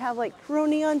Europe, we have like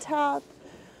Peroni on tap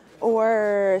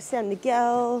or San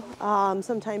Miguel,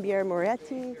 sometime beer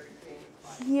Moretti.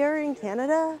 Here in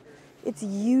Canada, it's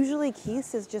usually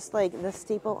Keith's is just like the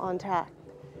staple on tap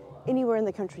anywhere in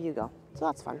the country you go. So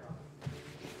that's fun.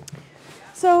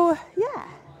 So yeah,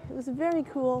 it was very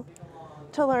cool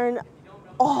to learn.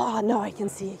 Oh, no, I can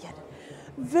see again.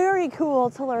 Very cool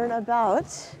to learn about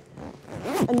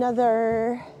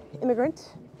another immigrant,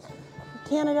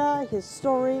 Canada, his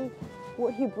story,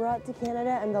 what he brought to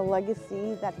Canada, and the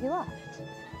legacy that he left.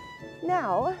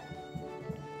 Now,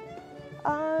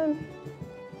 I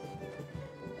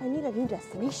need a new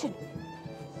destination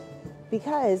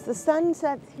because the sun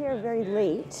sets here very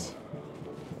late.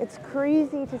 It's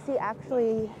crazy to see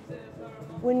actually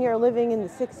when you're living in the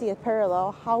 60th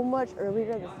parallel how much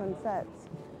earlier the sun sets.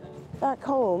 Back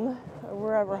home, or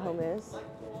wherever home is,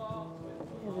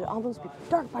 it would almost be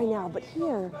dark by now, but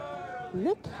here,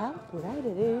 look how bright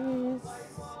it is.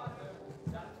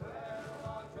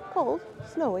 Cold,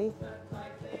 snowy,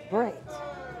 but bright.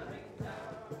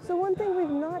 So one thing we've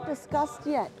not discussed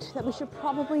yet that we should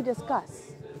probably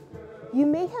discuss. You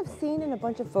may have seen in a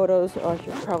bunch of photos, or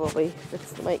probably,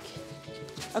 it's like,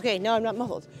 okay, no, I'm not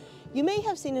muffled. You may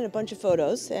have seen in a bunch of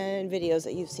photos and videos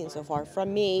that you've seen so far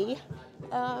from me,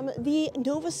 the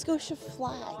Nova Scotia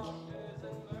flag.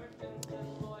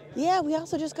 Yeah, we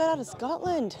also just got out of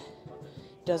Scotland.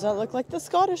 Does that look like the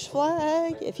Scottish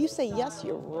flag? If you say yes,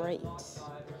 you're right.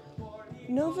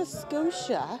 Nova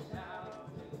Scotia,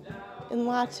 in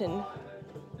Latin,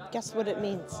 guess what it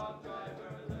means?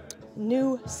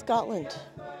 New Scotland.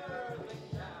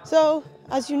 So,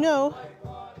 as you know,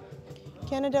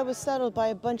 Canada was settled by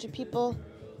a bunch of people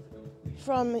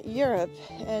from Europe,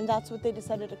 and that's what they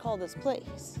decided to call this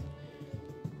place.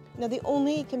 Now, the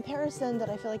only comparison that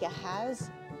I feel like it has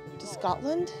to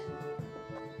Scotland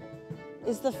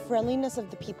is the friendliness of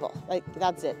the people. Like,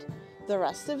 that's it. The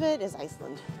rest of it is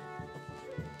Iceland.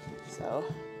 So,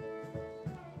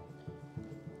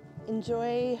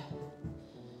 enjoy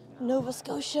Nova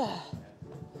Scotia.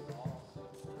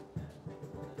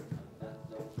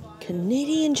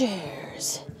 Canadian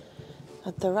chairs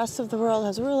that the rest of the world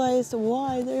has realized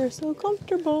why they're so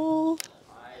comfortable.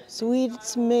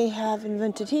 Swedes may have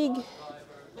invented Hig.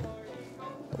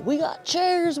 We got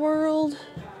chairs, world.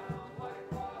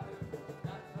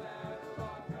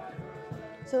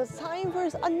 So it's time for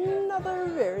another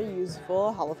very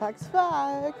useful Halifax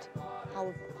fact.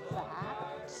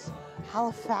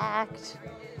 Halifax.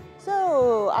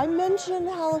 So I mentioned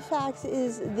Halifax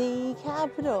is the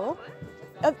capital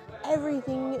of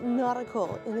everything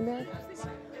nautical in the Americas.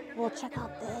 Well, check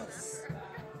out this.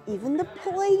 Even the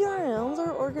playgrounds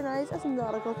are organized as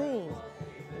nautical things.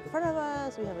 In front of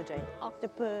us, we have a giant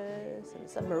octopus and a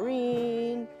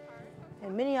submarine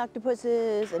and mini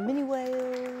octopuses and mini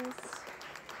whales.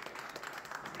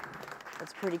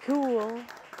 That's pretty cool.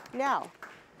 Now,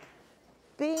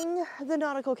 being the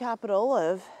nautical capital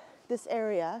of this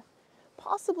area,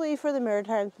 possibly for the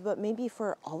Maritimes, but maybe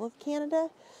for all of Canada,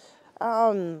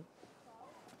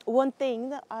 one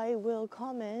thing that I will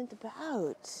comment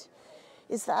about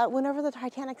is that whenever the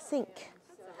Titanic sank,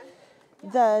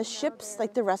 the ships,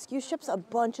 like the rescue ships, a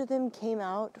bunch of them came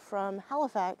out from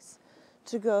Halifax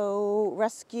to go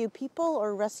rescue people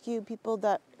or rescue people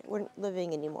that weren't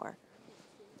living anymore.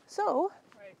 So,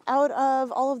 out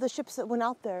of all of the ships that went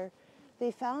out there,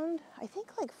 they found, I think,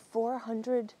 like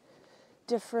 400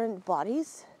 different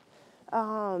bodies.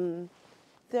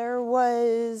 There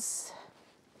was,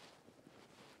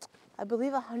 I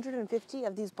believe, 150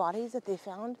 of these bodies that they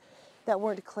found that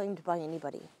weren't claimed by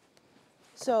anybody.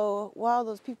 So while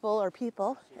those people are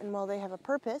people, and while they have a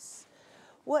purpose,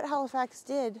 what Halifax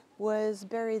did was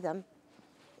bury them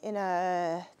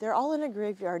they're all in a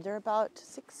graveyard. They're about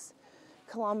 6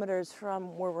 kilometers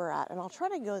from where we're at, and I'll try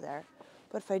to go there,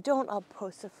 but if I don't, I'll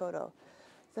post a photo.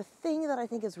 The thing that I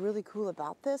think is really cool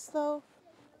about this, though,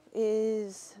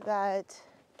 is that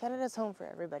Canada's home for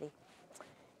everybody,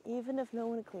 even if no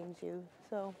one claims you.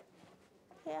 So,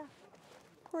 yeah,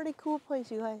 pretty cool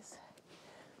place, you guys.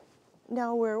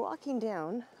 Now we're walking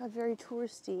down a very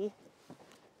touristy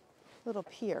little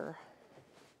pier.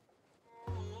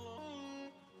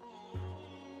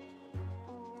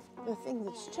 The thing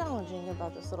that's challenging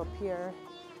about this little pier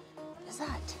is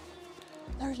that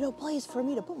there's no place for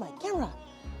me to put my camera.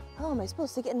 How am I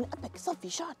supposed to get an epic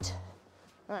selfie shot?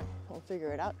 All right, we'll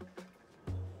figure it out.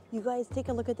 You guys, take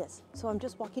a look at this. So I'm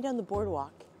just walking down the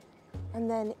boardwalk, and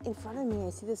then in front of me, I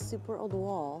see this super old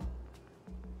wall.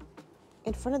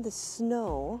 In front of the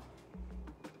snow,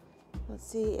 let's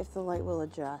see if the light will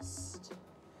adjust.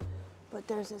 But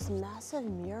there's this massive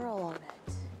mural on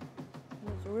it. And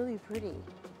it's really pretty.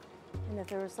 And if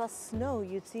there was less snow,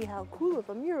 you'd see how cool of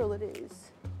a mural it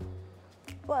is.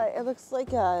 But it looks like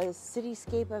a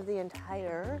cityscape of the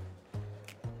entire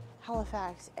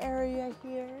Halifax area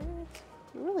here.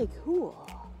 It's really cool.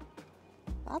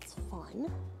 That's fun.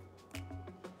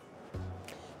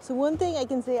 So one thing I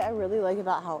can say I really like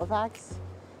about Halifax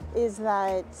is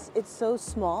that it's so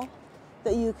small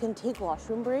that you can take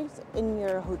washroom breaks in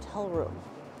your hotel room.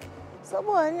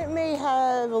 Someone may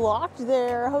have locked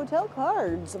their hotel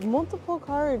cards, multiple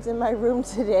cards in my room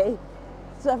today.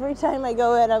 So every time I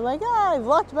go in, I'm like, I've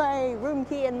locked my room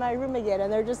key in my room again.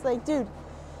 And they're just like, dude,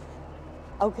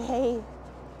 okay,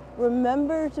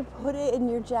 remember to put it in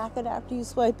your jacket after you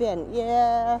swipe in.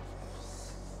 Yeah,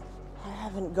 I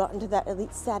haven't gotten to that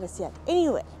elite status yet.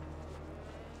 Anyway,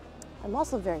 I'm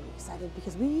also very excited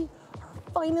because we are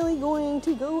finally going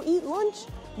to go eat lunch.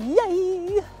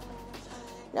 Yay!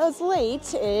 Now it's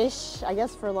late-ish, I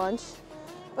guess, for lunch,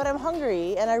 but I'm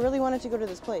hungry and I really wanted to go to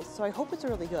this place, so I hope it's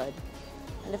really good.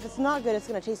 And if it's not good, it's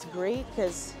gonna taste great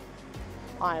because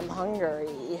I'm hungry.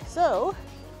 So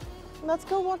let's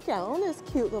go walk down this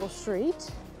cute little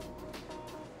street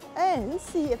and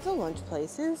see if the lunch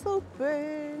place is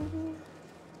open.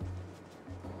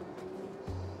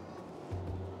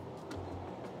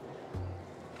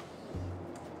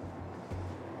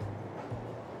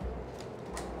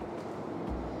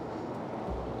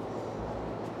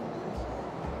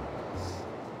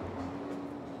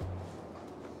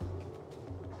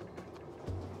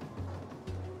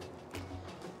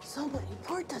 So many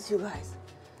portas, you guys.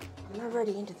 I'm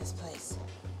already into this place.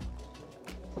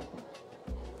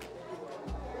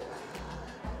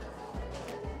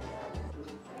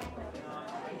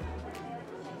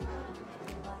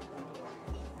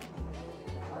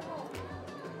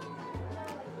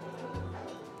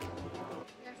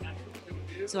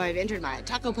 So I've entered my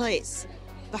taco place.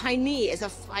 Behind me is a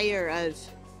fire of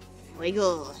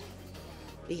fuego.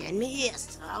 Behind me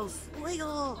is a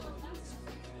fuego.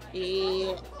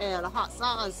 And a hot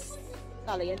sauce.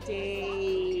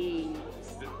 Caliente.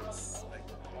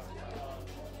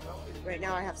 Right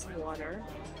now I have some water.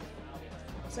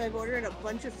 So I've ordered a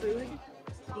bunch of food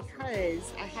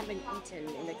because I haven't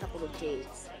eaten in a couple of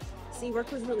days. See,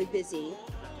 work was really busy.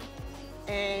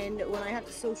 And when I have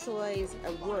to socialize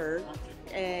at work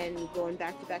and go in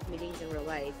back-to-back meetings in real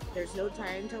life, there's no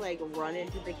time to like run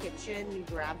into the kitchen and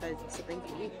grab something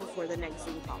to eat before the next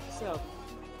Zoom call. So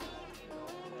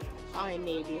I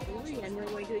may be hungry and we're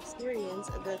going to experience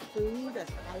the food of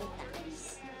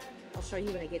Halifax. I'll show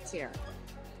you when it gets here.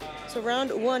 So round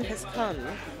one has come.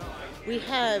 We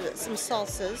have some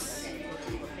salsas.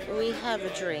 We have a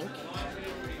drink.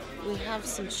 We have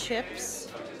some chips.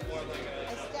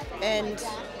 And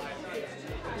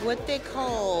what they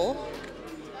call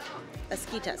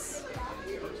esquitas.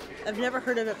 I've never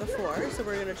heard of it before, so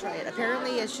we're gonna try it.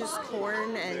 Apparently it's just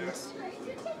corn and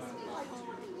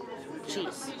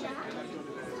cheese.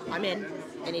 I'm in.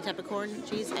 Any type of corn,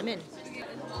 cheese, I'm in.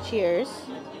 Cheers.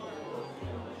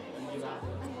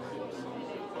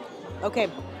 Okay,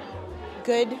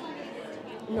 good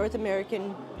North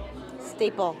American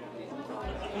staple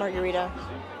margarita.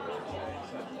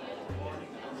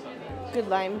 Good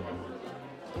lime.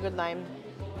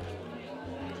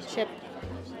 Chip.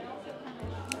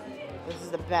 This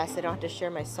is the best. I don't have to share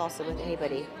my salsa with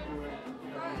anybody.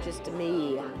 Just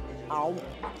me. Ow.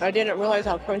 I didn't realize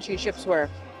how crunchy chips were.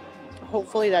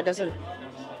 Hopefully that doesn't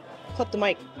clip the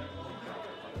mic.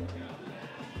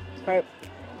 All right,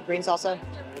 green salsa.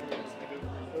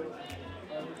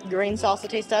 Green salsa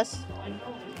taste test.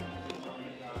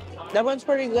 That one's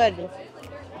pretty good.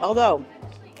 Although,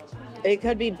 it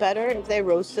could be better if they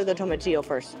roasted the tomatillo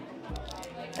first.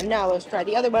 And now let's try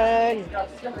the other one.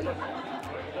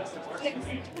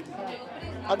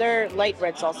 Other light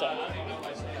red salsa.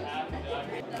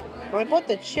 When I put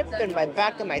the chip in my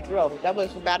back of my throat, that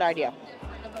was a bad idea.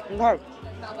 Okay.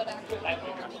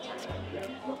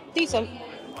 Decent.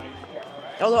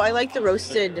 Although I like the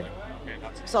roasted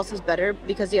salsas better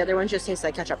because the other ones just taste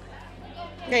like ketchup.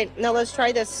 Okay, now let's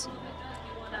try this.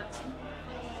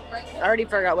 I already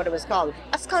forgot what it was called.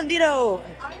 Escondido!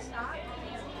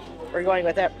 We're going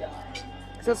with it.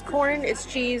 So it's corn, it's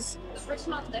cheese.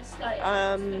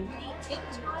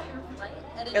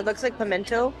 It looks like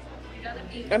pimento.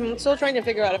 I'm still trying to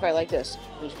figure out if I like this.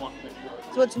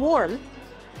 So it's warm.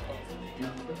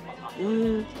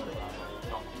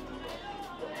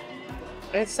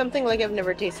 It's something like I've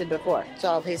never tasted before, so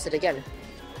I'll taste it again.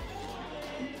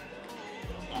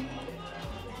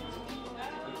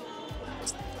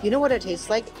 You know what it tastes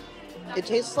like? It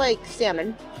tastes like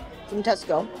salmon from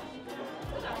Tesco.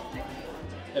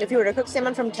 If you were to cook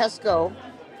salmon from Tesco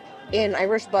in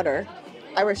Irish butter,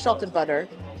 Irish salted butter,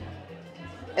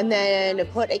 and then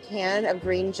put a can of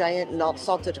green giant not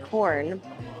salted corn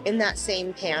in that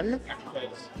same pan,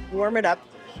 warm it up,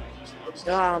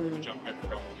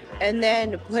 and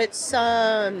then put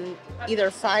some either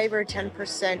 5 or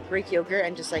 10% Greek yogurt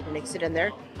and just like mix it in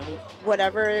there.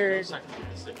 Whatever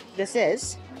this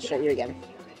is, I'll show you again.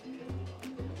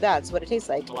 That's what it tastes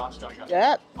like.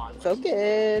 Yep,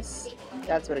 focus.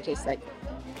 That's what it tastes like.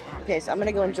 Okay, so I'm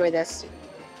gonna go enjoy this.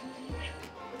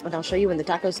 And I'll show you when the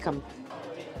tacos come.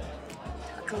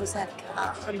 Tacos have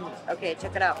come. Okay,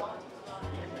 check it out.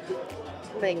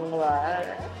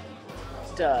 Lingua.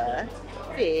 Duh.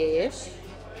 Fish.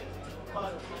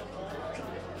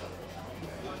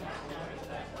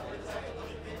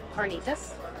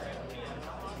 Carnitas.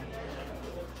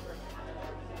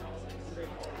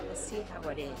 Let's see how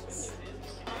it is.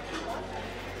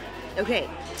 Okay,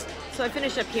 so I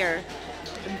finished up here.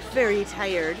 I'm very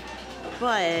tired,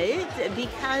 but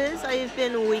because I've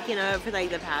been waking up for like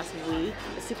the past week,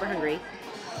 super hungry,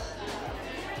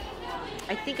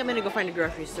 I think I'm gonna go find a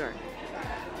grocery store.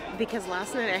 Because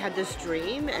last night I had this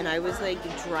dream and I was like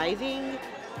driving.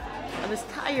 I was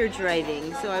tired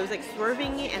driving, so I was like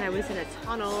swerving and I was in a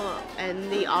tunnel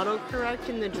and the autocorrect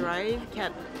in the drive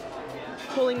kept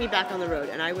pulling me back on the road,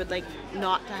 and I would like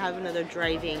not to have another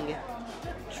driving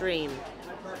dream.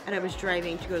 And I was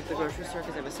driving to go to the grocery store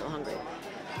because I was so hungry.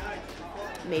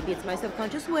 Maybe it's my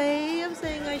subconscious way of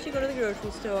saying I should go to the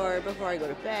grocery store before I go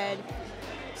to bed.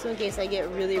 So in case I get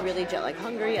really, really jet lag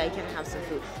hungry, I can have some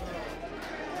food.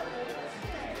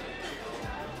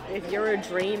 If you're a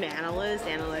dream analyst,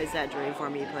 analyze that dream for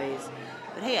me, please.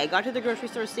 But hey, I got to the grocery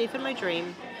store safe in my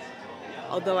dream.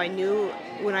 Although I knew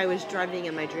when I was driving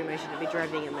in my dream, I shouldn't be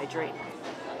driving in my dream.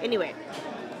 Anyway,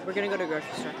 we're gonna go to a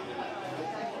grocery store.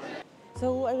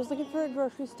 So I was looking for a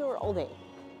grocery store all day.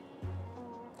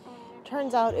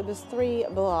 Turns out it was 3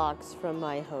 blocks from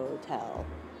my hotel.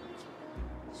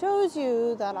 Shows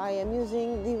you that I am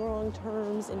using the wrong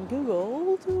terms in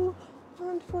Google to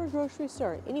hunt for a grocery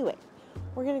store. Anyway,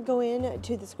 we're gonna go in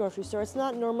to this grocery store. It's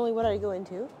not normally what I go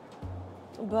into,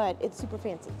 but it's super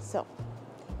fancy, so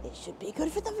it should be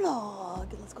good for the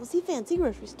vlog. Let's go see fancy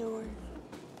grocery store.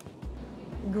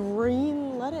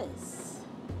 Green lettuce.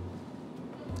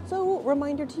 So,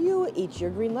 reminder to you, eat your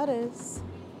green lettuce.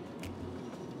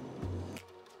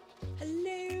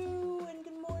 Hello and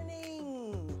good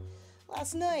morning.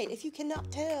 Last night, if you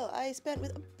cannot tell, I spent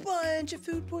with a bunch of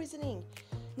food poisoning.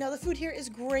 Now the food here is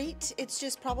great, it's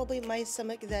just probably my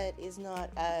stomach that is not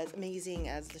as amazing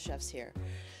as the chefs here.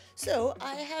 So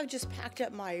I have just packed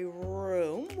up my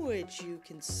room, which you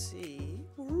can see.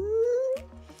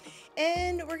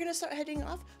 And we're gonna start heading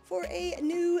off for a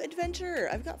new adventure.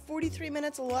 I've got 43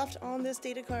 minutes left on this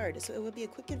data card, so it will be a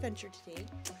quick adventure today.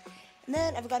 And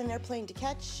then I've got an airplane to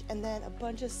catch, and then a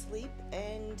bunch of sleep,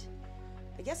 and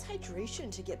I guess hydration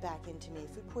to get back into me.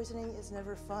 Food poisoning is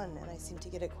never fun, and I seem to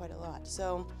get it quite a lot.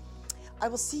 So I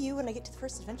will see you when I get to the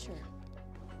first adventure.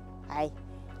 Hi.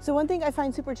 So one thing I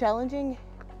find super challenging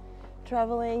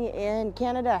traveling in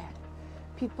Canada,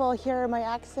 people hear my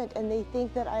accent and they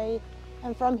think that I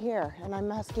am from here and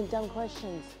I'm asking dumb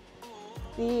questions.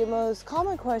 The most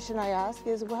common question I ask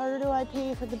is, where do I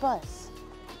pay for the bus?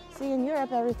 See, in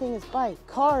Europe, everything is by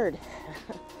card.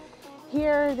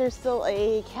 Here, there's still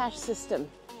a cash system.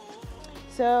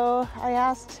 So I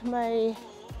asked my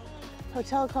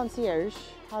hotel concierge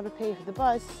how to pay for the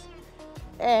bus,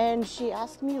 and she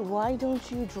asked me, why don't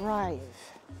you drive?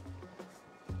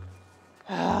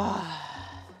 And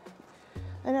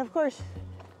of course,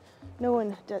 no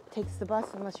one takes the bus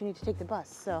unless you need to take the bus.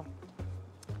 So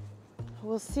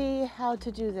we'll see how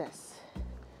to do this.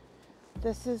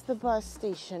 This is the bus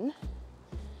station.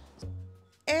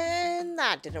 And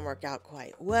that didn't work out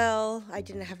quite well. I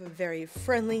didn't have a very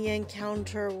friendly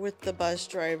encounter with the bus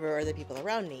driver or the people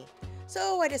around me.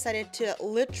 So I decided to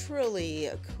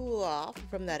literally cool off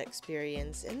from that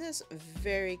experience in this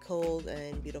very cold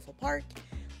and beautiful park,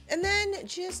 and then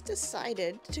just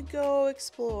decided to go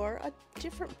explore a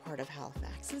different part of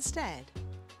Halifax instead.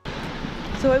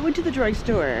 So I went to the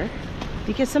drugstore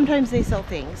because sometimes they sell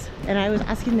things, and I was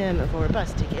asking them for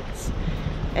bus tickets,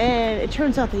 and it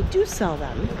turns out they do sell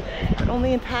them, but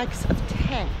only in packs of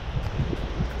 10.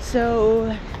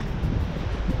 So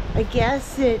I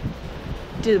guess it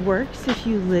works if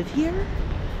you live here,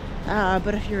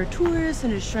 but if you're a tourist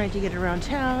and just trying to get around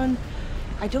town,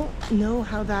 I don't know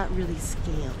how that really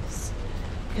scales,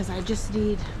 because I just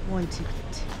need one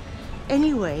ticket.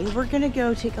 Anyway, we're gonna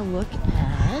go take a look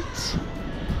at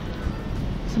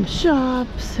some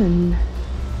shops and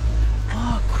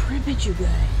cribbage, you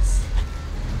guys.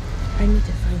 I need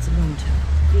to find some home to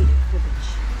eat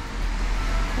cribbage.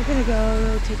 We're gonna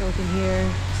go take a look in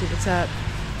here, see what's up,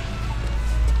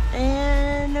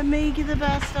 and make the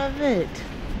best of it.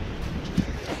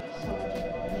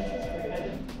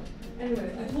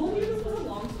 Anyways, I told you this was a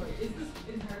long story. Is this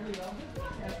entirely relevant?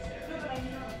 Yes. No, but I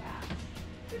know that.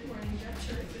 Good morning, Jeff.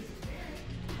 Sure, this is fair.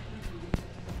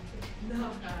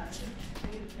 Not bad. I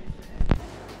need a picture.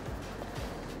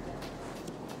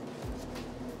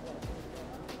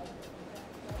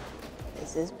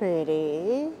 This is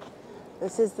pretty.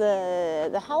 This is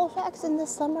the Halifax in the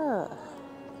summer.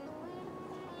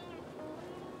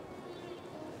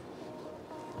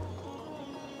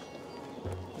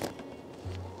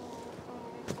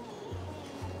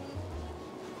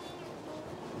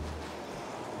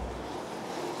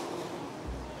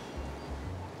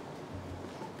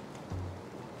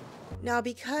 Now,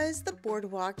 because the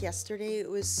boardwalk yesterday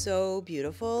was so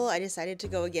beautiful, I decided to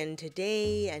go again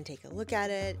today and take a look at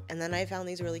it. And then I found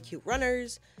these really cute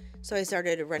runners, so I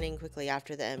started running quickly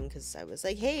after them because I was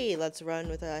like, hey, let's run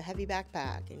with a heavy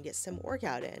backpack and get some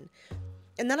workout in.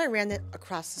 And then I ran it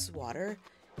across this water,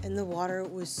 and the water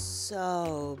was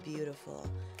so beautiful.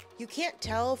 You can't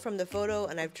tell from the photo,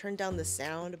 and I've turned down the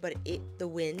sound, but the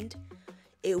wind,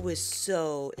 it was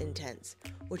so intense,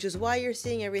 which is why you're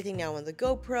seeing everything now on the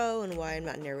GoPro and why I'm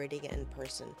not narrating it in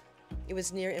person. It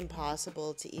was near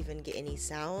impossible to even get any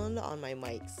sound on my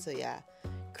mics. So yeah,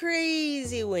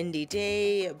 crazy windy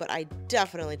day, but I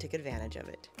definitely took advantage of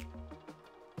it.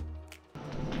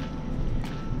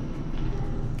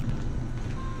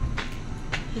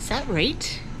 Is that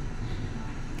right?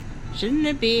 Shouldn't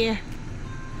it be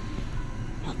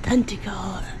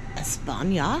Auténtico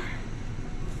España?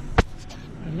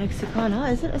 Mexicana,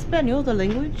 is it Espanol, the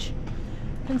language?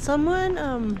 Can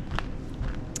someone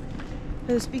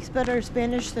who speaks better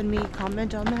Spanish than me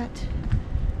comment on that?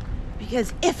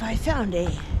 Because if I found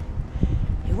a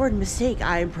word mistake,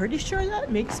 I'm pretty sure that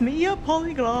makes me a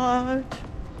polyglot.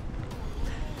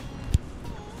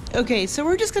 Okay, so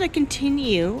we're just gonna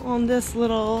continue on this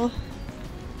little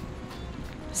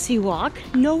sea walk.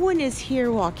 No one is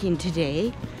here walking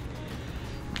today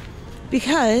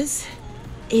because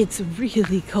it's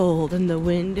really cold and the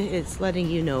wind is letting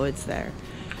you know it's there.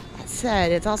 That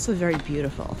said, it's also very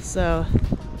beautiful, so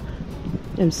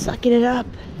I'm sucking it up.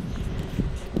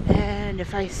 And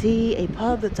if I see a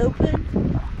pub that's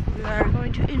open, we are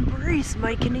going to embrace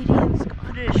my Canadian,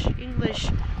 Scottish, English,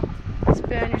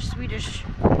 Spanish, Swedish,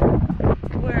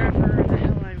 wherever the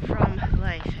hell I'm from,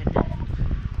 life and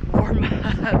warm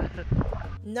up.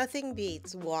 Nothing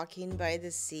beats walking by the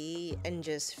sea and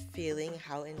just feeling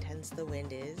how intense the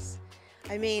wind is.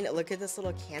 I mean, look at this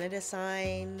little Canada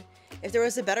sign. If there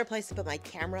was a better place to put my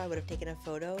camera, I would have taken a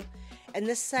photo. And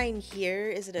this sign here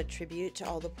is a tribute to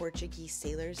all the Portuguese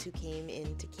sailors who came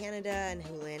into Canada and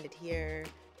who landed here.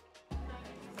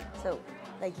 So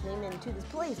I came into this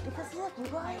place because look, you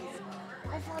guys,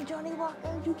 I found Johnny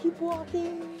Walker. You keep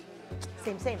walking.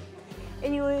 Same.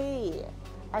 Anyway,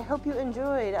 I hope you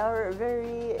enjoyed our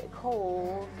very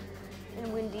cold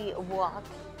and windy walk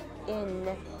in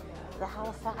the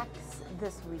Halifax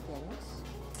this weekend.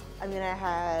 I'm gonna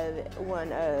have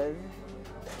one of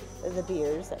the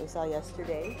beers that we saw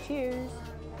yesterday. Cheers.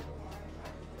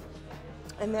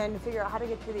 and then figure out how to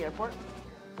get to the airport.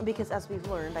 Because as we've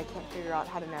learned, I can't figure out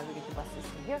how to navigate the buses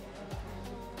from here.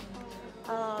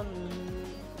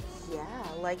 Yeah,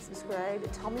 like, subscribe,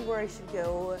 tell me where I should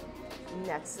go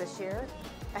next this year.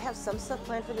 I have some stuff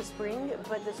planned for the spring,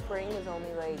 but the spring is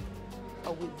only like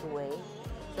a week away.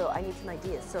 So I need some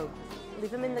ideas. So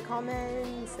leave them in the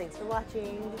comments. Thanks for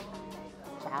watching.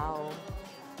 Ciao.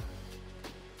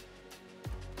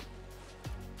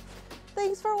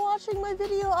 Thanks for watching my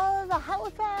video of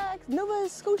Halifax, Nova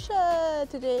Scotia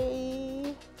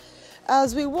today.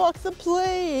 As we walk the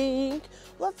plank,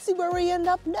 let's see where we end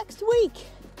up next week.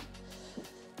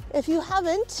 If you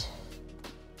haven't,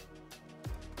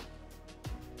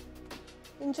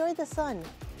 enjoy the sun,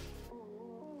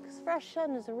 because fresh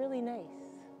sun is really nice.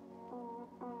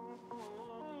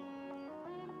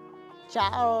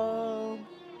 Ciao.